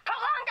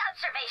 Prolonged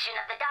observation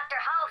of the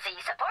Dr. Halsey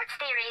supports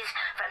theories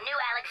from New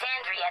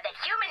Alexandria that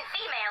human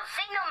females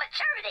signal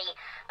maturity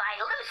by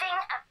losing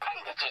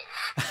appendages.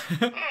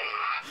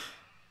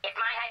 If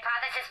my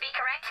hypothesis be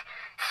correct,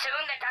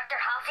 soon the Dr.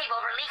 Halsey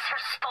will release her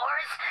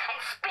spores and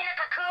spin a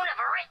cocoon of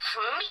rich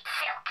meat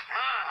silk.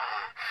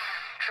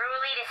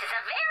 Truly, this is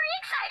a very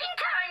exciting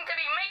time to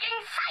be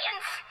making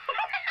science.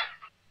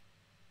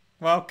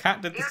 Well,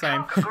 Kat did the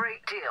same. You talk a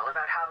great deal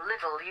about how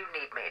little you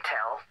need me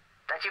tell.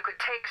 That you could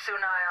take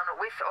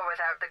Sunayon with or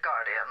without the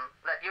Guardian.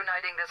 That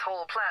uniting this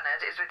whole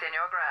planet is within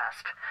your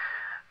grasp.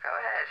 Go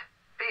ahead.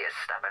 Be as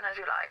stubborn as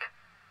you like.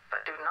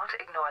 But do not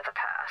ignore the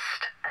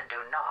past, and do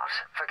not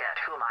forget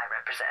whom I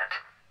represent.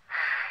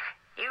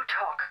 You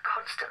talk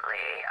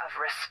constantly of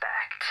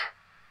respect.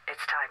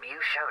 It's time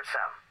you showed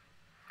some.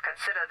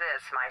 Consider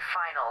this my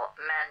final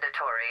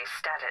mandatory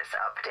status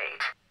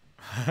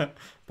update.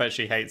 Bet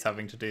she hates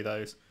having to do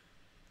those.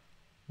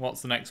 What's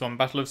the next one?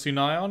 Battle of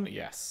Sunayon?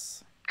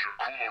 Yes.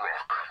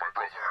 Jakularok, my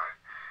brother.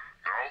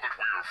 Now that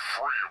we are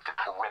free of the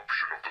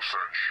corruption of the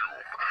Sanshum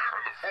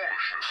and the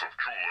foolishness of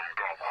Julim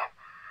Dama,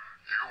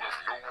 you have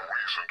no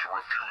reason to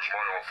refuse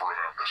my offer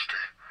of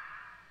amnesty.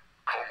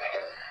 Come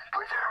home,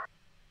 brother.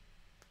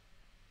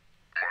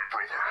 My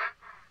brother,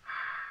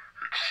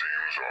 it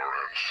seems our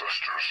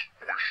ancestors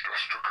wished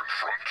us to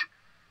confront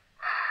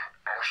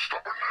our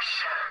stubbornness.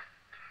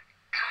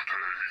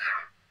 Today,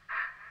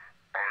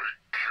 I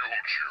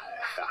killed you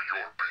for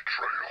your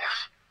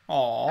betrayals.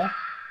 Aww.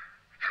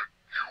 Yet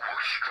you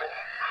were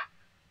strong.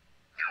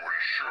 You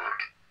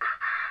ensured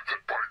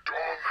that by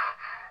dawn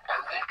I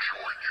will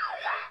join you.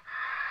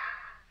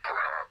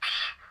 Perhaps,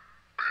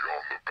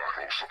 beyond the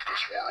battles of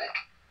this world,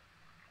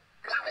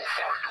 we will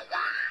find a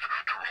way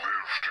to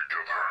live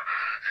together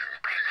in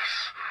peace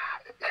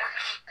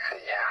once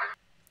more.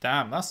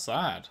 Damn, that's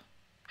sad.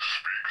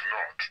 Speak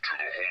not to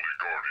the Holy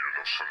Guardian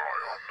of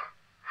Sunayon.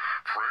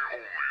 Pray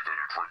only that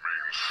it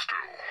remains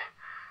still.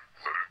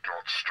 Let it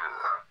not stir,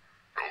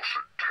 else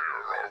it tear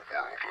our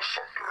world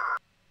asunder.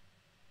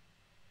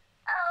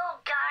 Oh,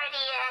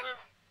 Guardian.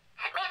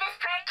 May this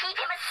prayer keep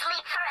him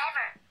asleep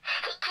forever.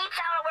 He keeps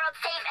our world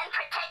safe and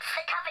protects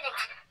the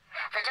Covenant.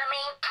 The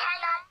domain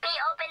cannot be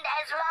opened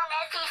as long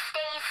as he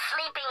stays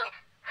sleeping.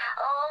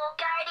 Oh,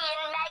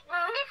 Guardian,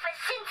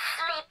 magnificent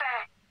sleeper.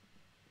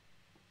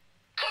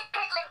 Kit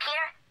Pitlimp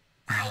here.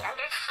 I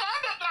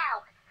understand it now.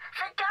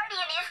 The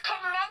Guardian is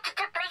connected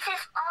to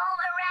places all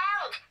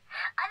around.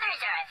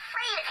 Others are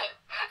afraid of him.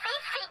 They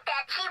think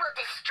that he will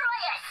destroy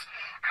us.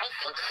 I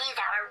think he's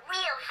our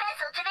real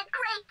vessel to the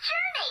great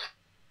journey.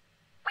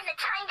 When the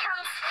time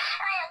comes,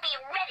 I'll be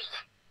ready.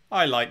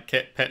 I like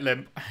Kit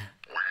Pitlimp.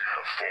 We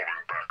have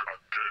fallen back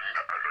again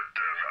and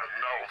again, and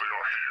now they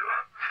are here.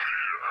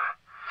 Here.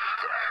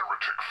 The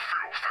heretic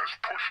filth has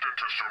pushed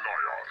into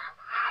Sunayon.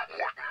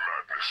 What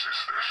madness is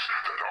this,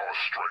 that our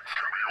strength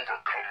can be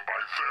overcome by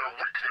their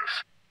weakness?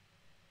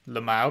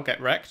 Lamau, get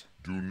wrecked.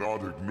 Do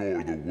not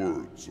ignore the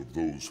words of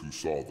those who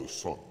saw the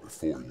sun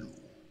before you.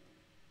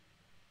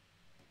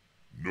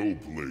 No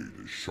blade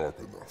is sharp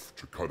enough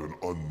to cut an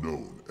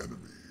unknown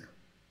enemy.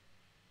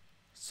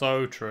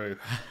 So true.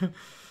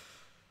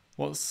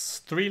 What's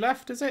 3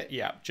 left, is it?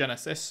 Yeah,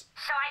 Genesis.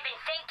 So I've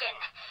been thinking,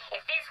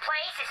 if this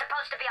place is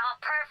supposed to be all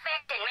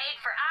perfect and made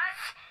for us,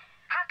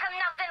 how come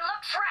nothing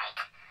looks right?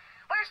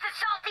 Where's the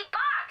salty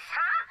bogs,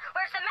 huh?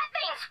 Where's the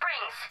methane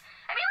springs?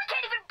 I mean, we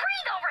can't even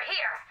breathe over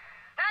here.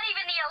 Not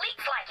even the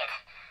elites like it.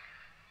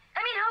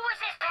 I mean, who was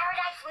this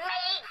paradise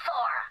made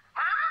for,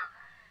 huh?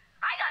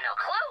 I got no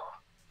clue.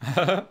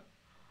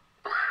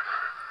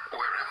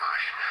 Where am I?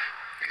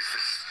 Is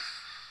this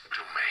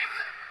domain?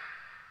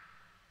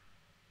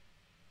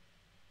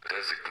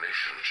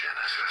 Designation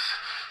Genesis.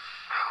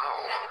 How?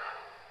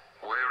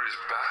 Where is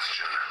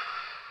Bastion?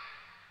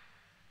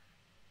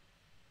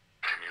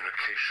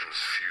 Communications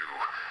few.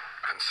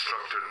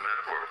 Constructor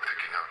network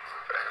picking up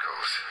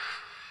echoes.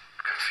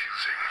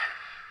 Confusing.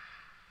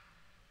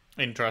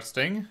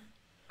 Interesting.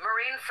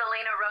 Marine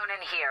Selena Ronan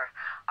here.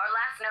 Our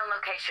last known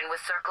location was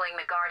circling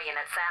the Guardian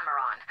at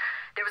Samaron.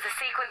 There was a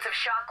sequence of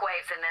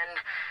shockwaves and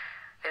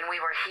then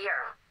we were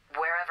here.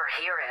 Wherever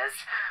here is.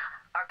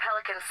 Our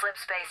Pelican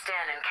slip-spaced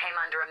in and came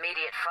under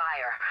immediate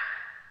fire.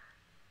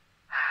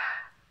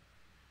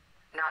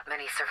 Not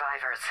many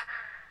survivors.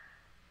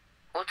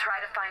 We'll try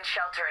to find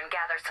shelter and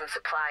gather some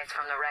supplies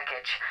from the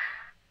wreckage.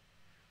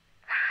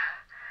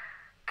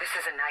 This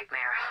is a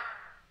nightmare.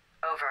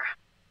 Over.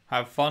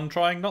 Have fun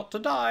trying not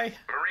to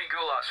die. Marine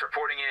Gulas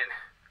reporting in.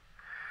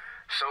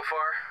 So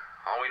far,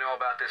 all we know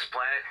about this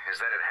planet is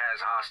that it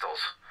has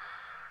hostiles.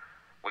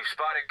 We've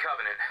spotted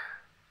Covenant.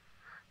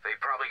 They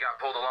probably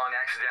got pulled along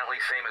accidentally,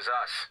 same as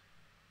us.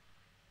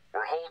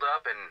 We're holed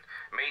up and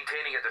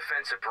maintaining a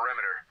defensive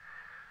perimeter.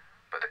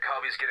 But the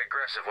Cubbies get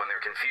aggressive when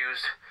they're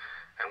confused,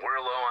 and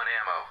we're low on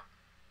ammo.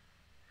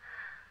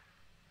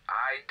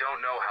 I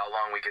don't know how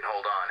long we can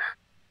hold on.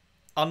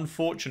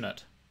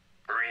 unfortunate.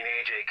 Marine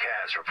AJ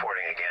Kaz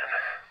reporting again.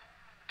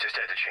 Just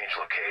had to change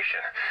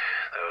location.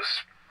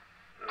 Those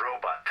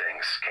robot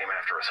things came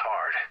after us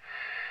hard.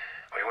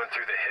 We went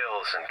through the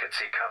hills and could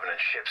see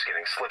Covenant ships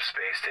getting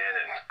slip-spaced in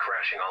and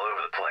crashing all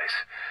over the place.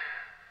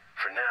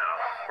 For now,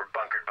 we're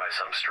bunkered by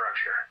some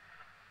structure.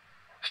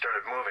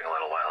 Started moving a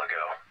little while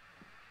ago.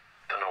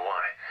 Don't know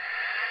why.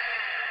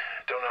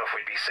 Don't know if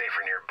we'd be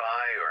safer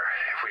nearby or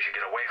if we should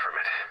get away from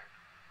it.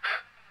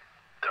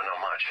 Don't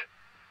know much.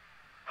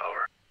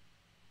 Over.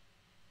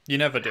 You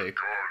never do.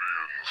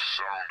 Guardians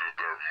sounded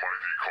their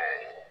mighty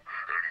call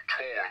and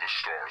tore the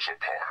stars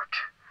apart.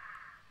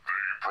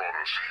 They brought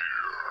us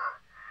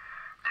here.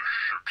 The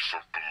ships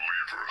of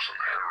believers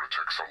and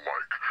heretics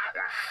alike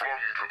were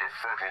flung to the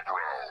fertile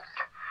ground,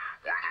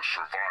 where the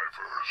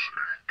survivors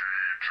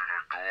engage in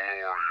a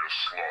glorious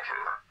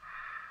slaughter.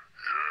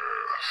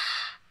 Yes,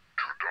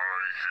 to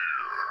die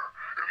here,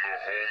 in the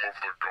home of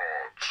the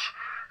gods,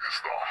 is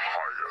the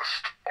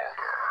highest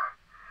honor.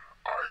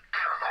 I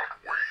cannot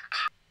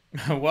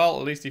wait. Well,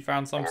 at least he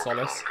found some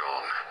solace.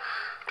 Gone.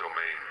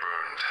 Domain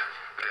burned,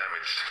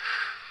 damaged.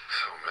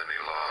 So many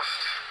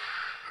lost,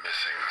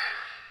 missing.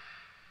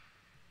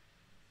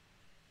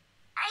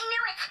 I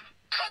knew it!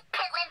 Kit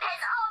Pitland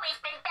has always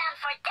been bound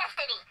for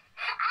destiny.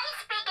 I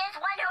speak as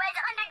one who has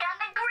undergone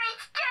the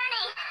great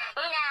journey.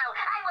 Now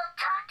I will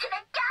talk to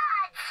the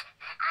gods.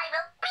 I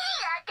will be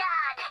a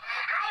god.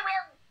 I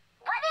will...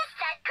 What is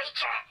that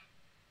creature?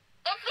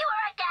 If you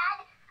are a god,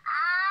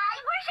 I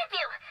worship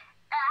you.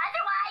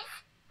 Otherwise,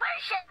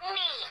 worship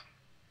me.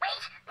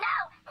 Wait, no,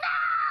 no!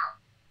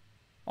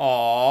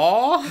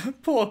 Aww,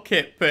 poor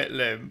Kit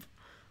Pitlimp.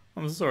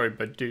 I'm sorry,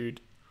 but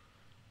dude.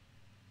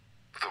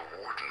 The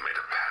Warden made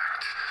a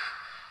pact.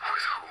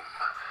 With whom?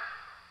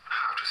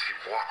 How does he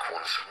walk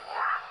once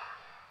more?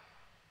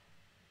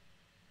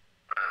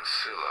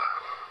 Ancilla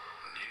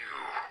knew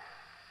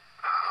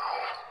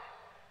how.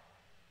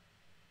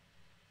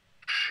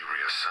 She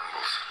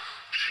reassembles.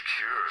 She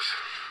cures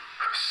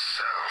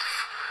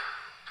herself.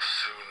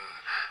 Soon,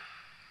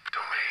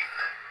 Domain.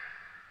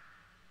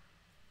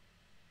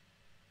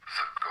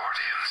 The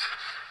Guardians.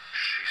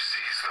 She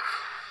sees them.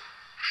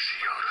 She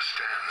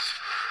understands.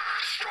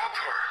 Stop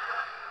her!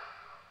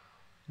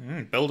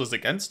 Builders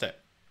against it.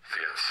 The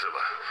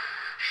Ancilla.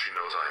 She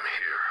knows I'm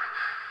here.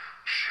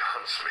 She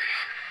hunts me.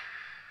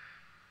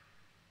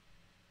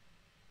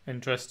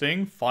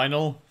 Interesting.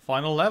 Final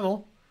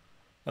level.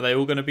 Are they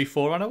all going to be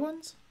Forerunner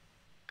ones?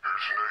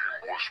 His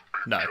name was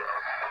Big No. Jam.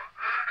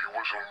 He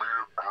was a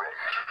mere grunt,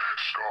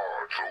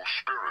 scarred though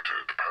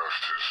spirited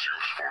past his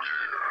useful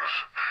years.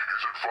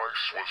 His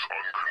advice was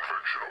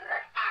unconventional.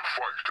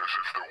 Fight as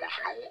if there was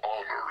no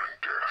honor in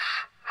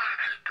death.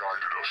 He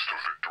guided us to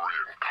victory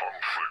in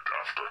conflict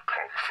after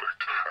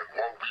conflict, and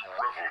while we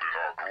reveled in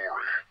our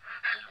glory,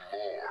 he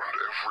mourned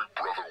every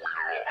brother we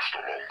lost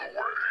along the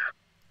way.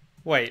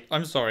 Wait,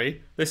 I'm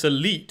sorry. This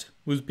elite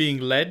was being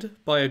led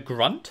by a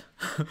grunt?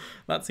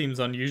 That seems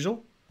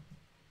unusual.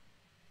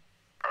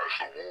 As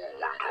the war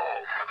went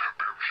on,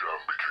 Big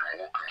Jam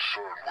became more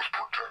concerned with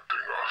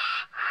protecting us.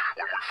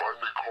 When we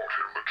finally caught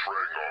him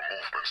betraying our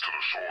movements to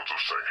the swords of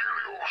St.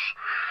 Helios,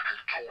 he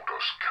told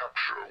us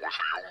capture was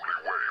the only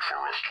way for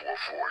us to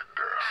avoid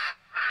death.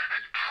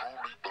 He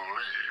truly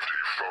believed he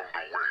found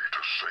a way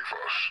to save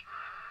us.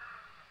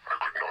 I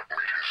could not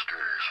meet his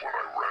gaze when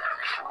I ran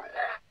him through.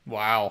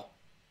 Wow.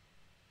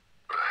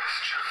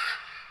 Bastion.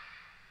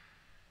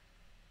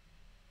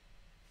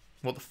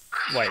 What the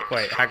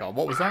wait, hang on.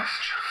 What was that?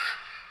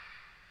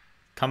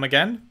 Come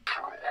again?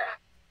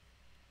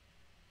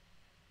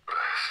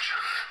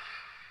 Bastion.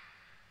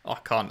 I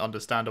can't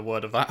understand a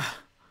word of that.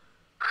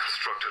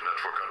 Construct a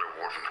network under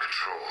Warden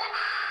control.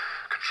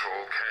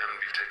 Control can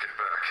be taken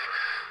back.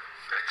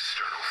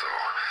 External,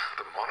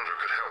 though. The monitor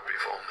could help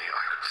if only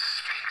I could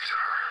speak to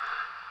her.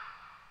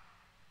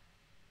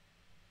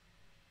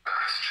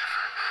 Bastion.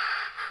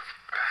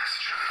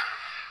 Bastion.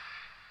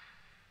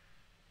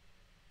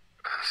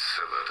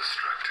 Ancilla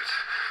distracted.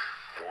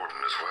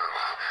 Warden as well.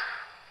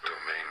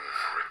 Domain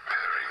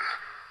repairing.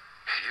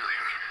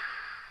 Healing.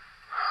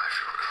 I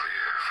feel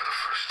clear for the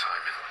first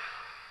time in...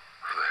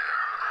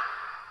 There.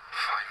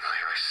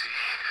 Finally I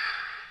see.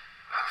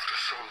 After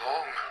so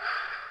long.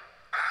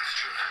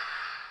 Bastion.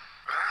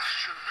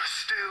 Bastion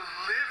still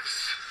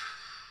lives.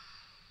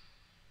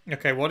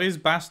 Okay, what is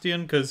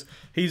Bastion? Because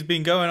he's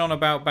been going on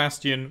about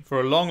Bastion for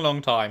a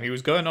long time. He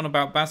was going on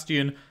about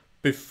Bastion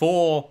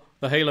before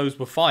the Halos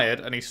were fired,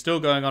 and he's still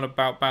going on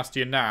about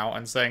Bastion now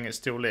and saying it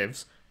still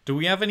lives. Do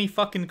we have any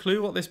fucking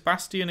clue what this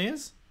Bastion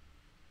is?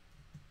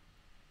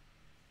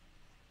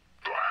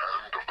 The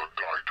hand of the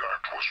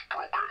Didact was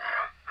broken.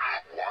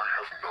 Why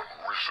have none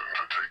risen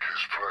to take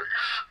his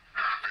place?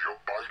 The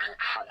abiding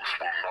truth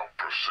will not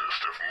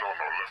persist if none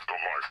are left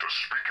alive to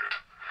speak it.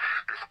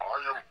 If I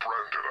am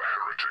branded a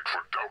heretic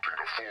for doubting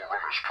the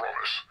Forerunner's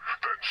promise,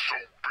 then so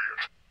be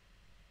it.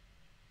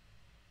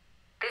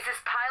 This is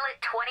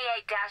Pilot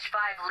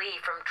 28-5 Lee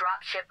from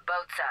Dropship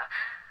Botsa.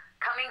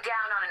 Coming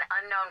down on an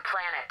unknown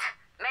planet.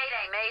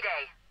 Mayday,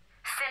 mayday.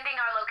 Sending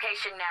our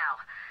location now.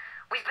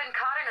 We've been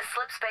caught in a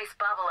slip-space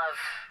bubble of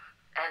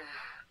an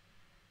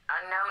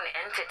unknown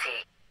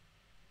entity.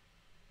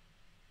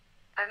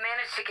 I've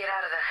managed to get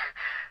out of the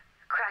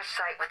crash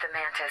site with the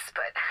Mantis,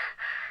 but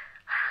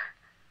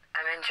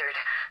I'm injured.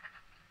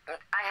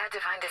 I had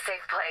to find a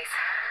safe place.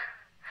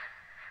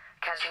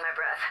 Catching my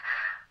breath.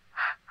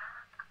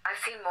 I've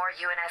seen more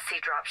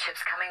UNSC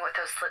dropships coming with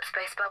those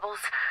slip-space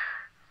bubbles.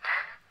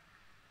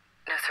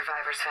 No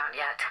survivors found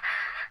yet.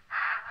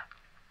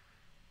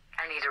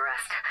 I need a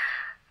rest.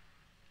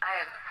 I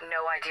have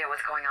no idea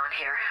what's going on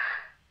here.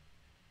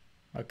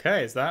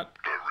 Okay, is that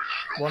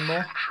one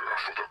more? Future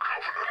for the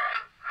Covenant.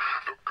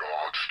 The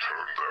gods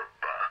turned their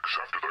backs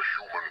after the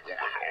human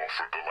woman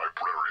offered the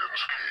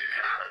librarian's key,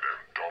 and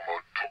Endama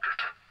took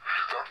it.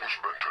 That was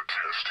meant to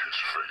test his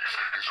faith,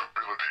 his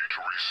ability to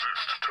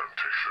resist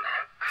temptation.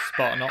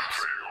 Spartan Locke.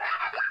 We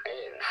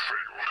all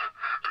failed.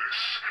 This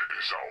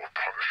is our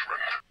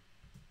punishment.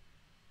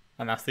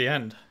 And that's the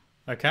end.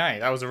 Okay,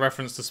 that was a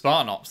reference to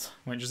Spartan Ops,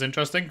 which is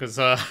interesting because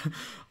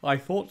I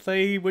thought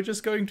they were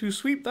just going to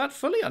sweep that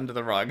fully under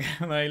the rug.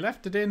 They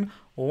left it in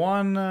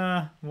one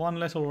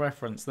little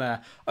reference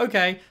there.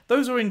 Okay,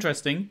 those are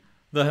interesting.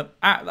 The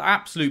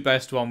absolute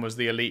best one was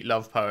the Elite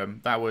Love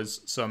Poem. That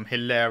was some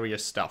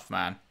hilarious stuff,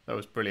 man. That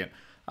was brilliant.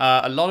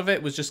 A lot of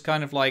it was just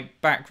kind of like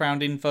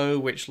background info,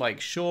 which,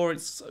 like, sure,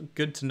 it's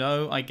good to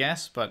know, I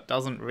guess, but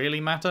doesn't really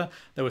matter.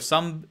 There were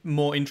some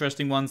more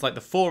interesting ones, like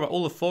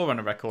all the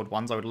Forerunner record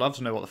ones. I would love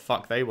to know what the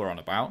fuck they were on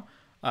about.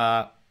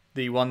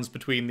 The ones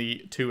between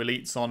the two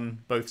elites on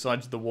both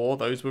sides of the war,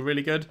 those were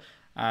really good.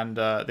 And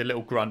the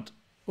little grunt.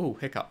 Oh,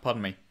 hiccup,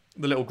 pardon me.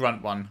 The little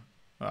grunt one.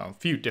 Well, a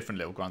few different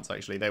little grunts,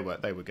 actually. They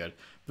were good.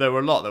 There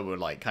were a lot that were,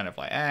 like, kind of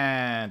like,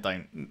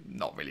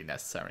 not really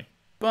necessary.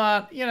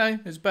 But, you know,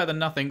 it's better than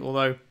nothing,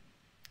 although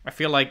I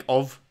feel like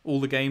of all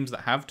the games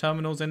that have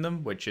terminals in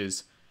them, which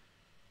is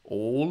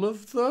all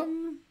of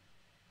them?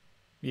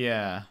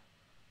 Yeah,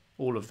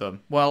 all of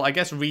them. Well, I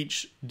guess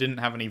Reach didn't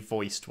have any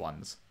voiced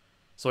ones.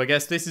 So I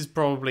guess this is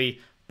probably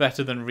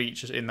better than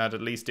Reach in that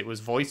at least it was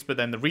voiced, but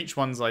then the Reach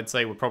ones I'd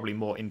say were probably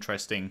more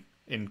interesting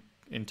in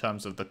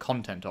terms of the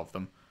content of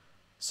them.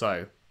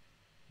 So,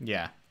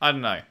 yeah, I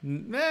don't know.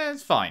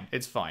 It's fine.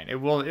 It's fine. They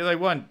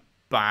weren't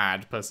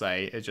bad per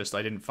se. It's just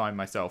I didn't find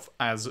myself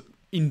as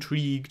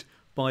intrigued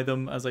by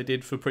them as I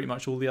did for pretty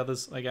much all the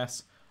others, I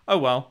guess. Oh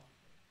well.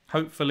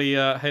 Hopefully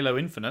Halo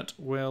Infinite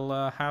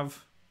will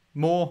have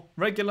more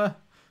regular,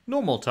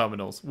 normal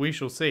terminals. We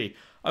shall see.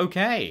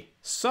 Okay,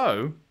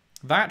 so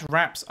that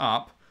wraps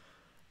up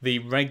the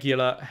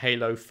regular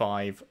Halo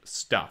 5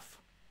 stuff.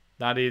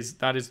 That is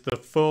the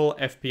full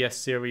FPS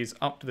series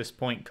up to this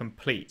point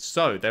complete.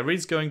 So there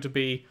is going to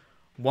be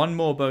one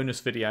more bonus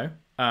video.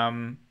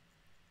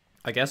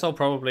 I guess I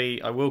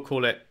will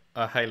call it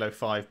a Halo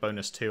 5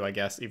 bonus 2, I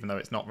guess, even though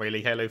it's not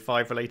really Halo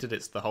 5 related.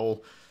 It's the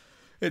whole,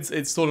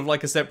 it's sort of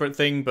like a separate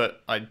thing,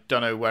 but I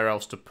don't know where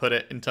else to put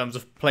it in terms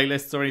of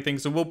playlists or anything.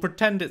 So we'll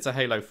pretend it's a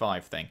Halo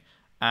 5 thing.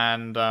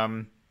 And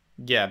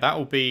yeah, that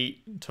will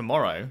be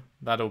tomorrow.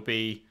 That'll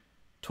be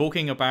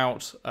talking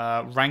about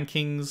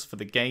rankings for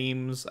the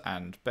games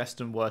and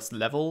best and worst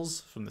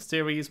levels from the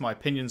series, my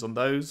opinions on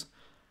those.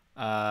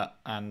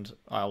 And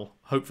I'll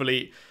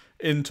hopefully,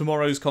 in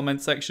tomorrow's comment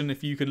section,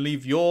 if you can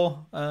leave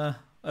your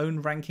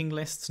own ranking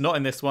lists. Not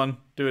in this one,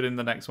 do it in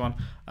the next one.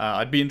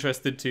 I'd be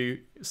interested to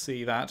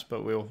see that,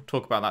 but we'll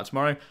talk about that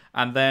tomorrow.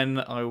 And then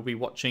I will be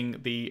watching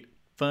the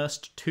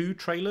first 2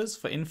 trailers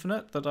for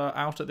Infinite that are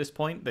out at this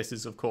point. This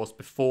is, of course,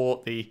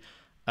 before the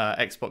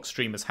Xbox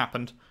stream has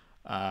happened.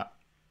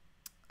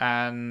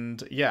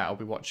 And yeah, I'll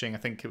be watching, I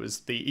think it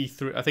was the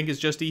E3, I think it's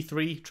just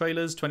E3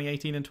 trailers,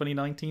 2018 and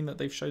 2019 that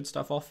they've showed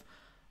stuff off.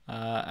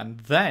 And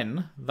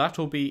then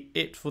that'll be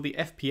it for the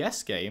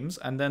FPS games.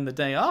 And then the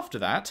day after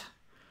that,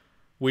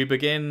 we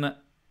begin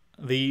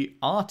the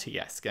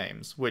RTS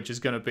games, which is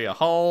going to be a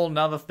whole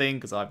nother thing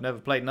because I've never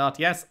played an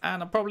RTS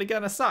and I'm probably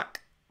going to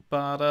suck.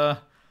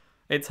 But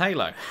it's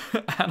Halo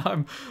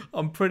and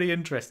I'm pretty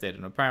interested,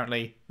 and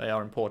apparently they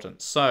are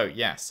important. So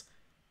yes,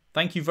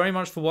 thank you very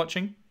much for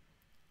watching.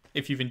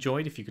 If you've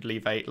enjoyed, if you could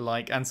leave a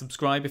like and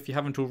subscribe if you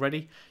haven't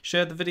already.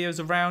 Share the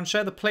videos around,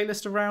 share the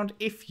playlist around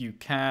if you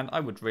can. I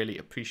would really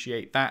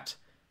appreciate that.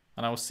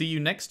 And I will see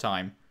you next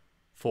time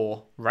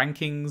for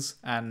rankings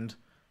and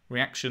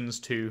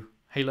reactions to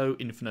Halo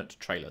Infinite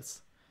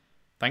trailers.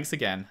 Thanks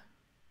again.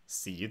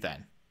 See you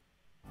then.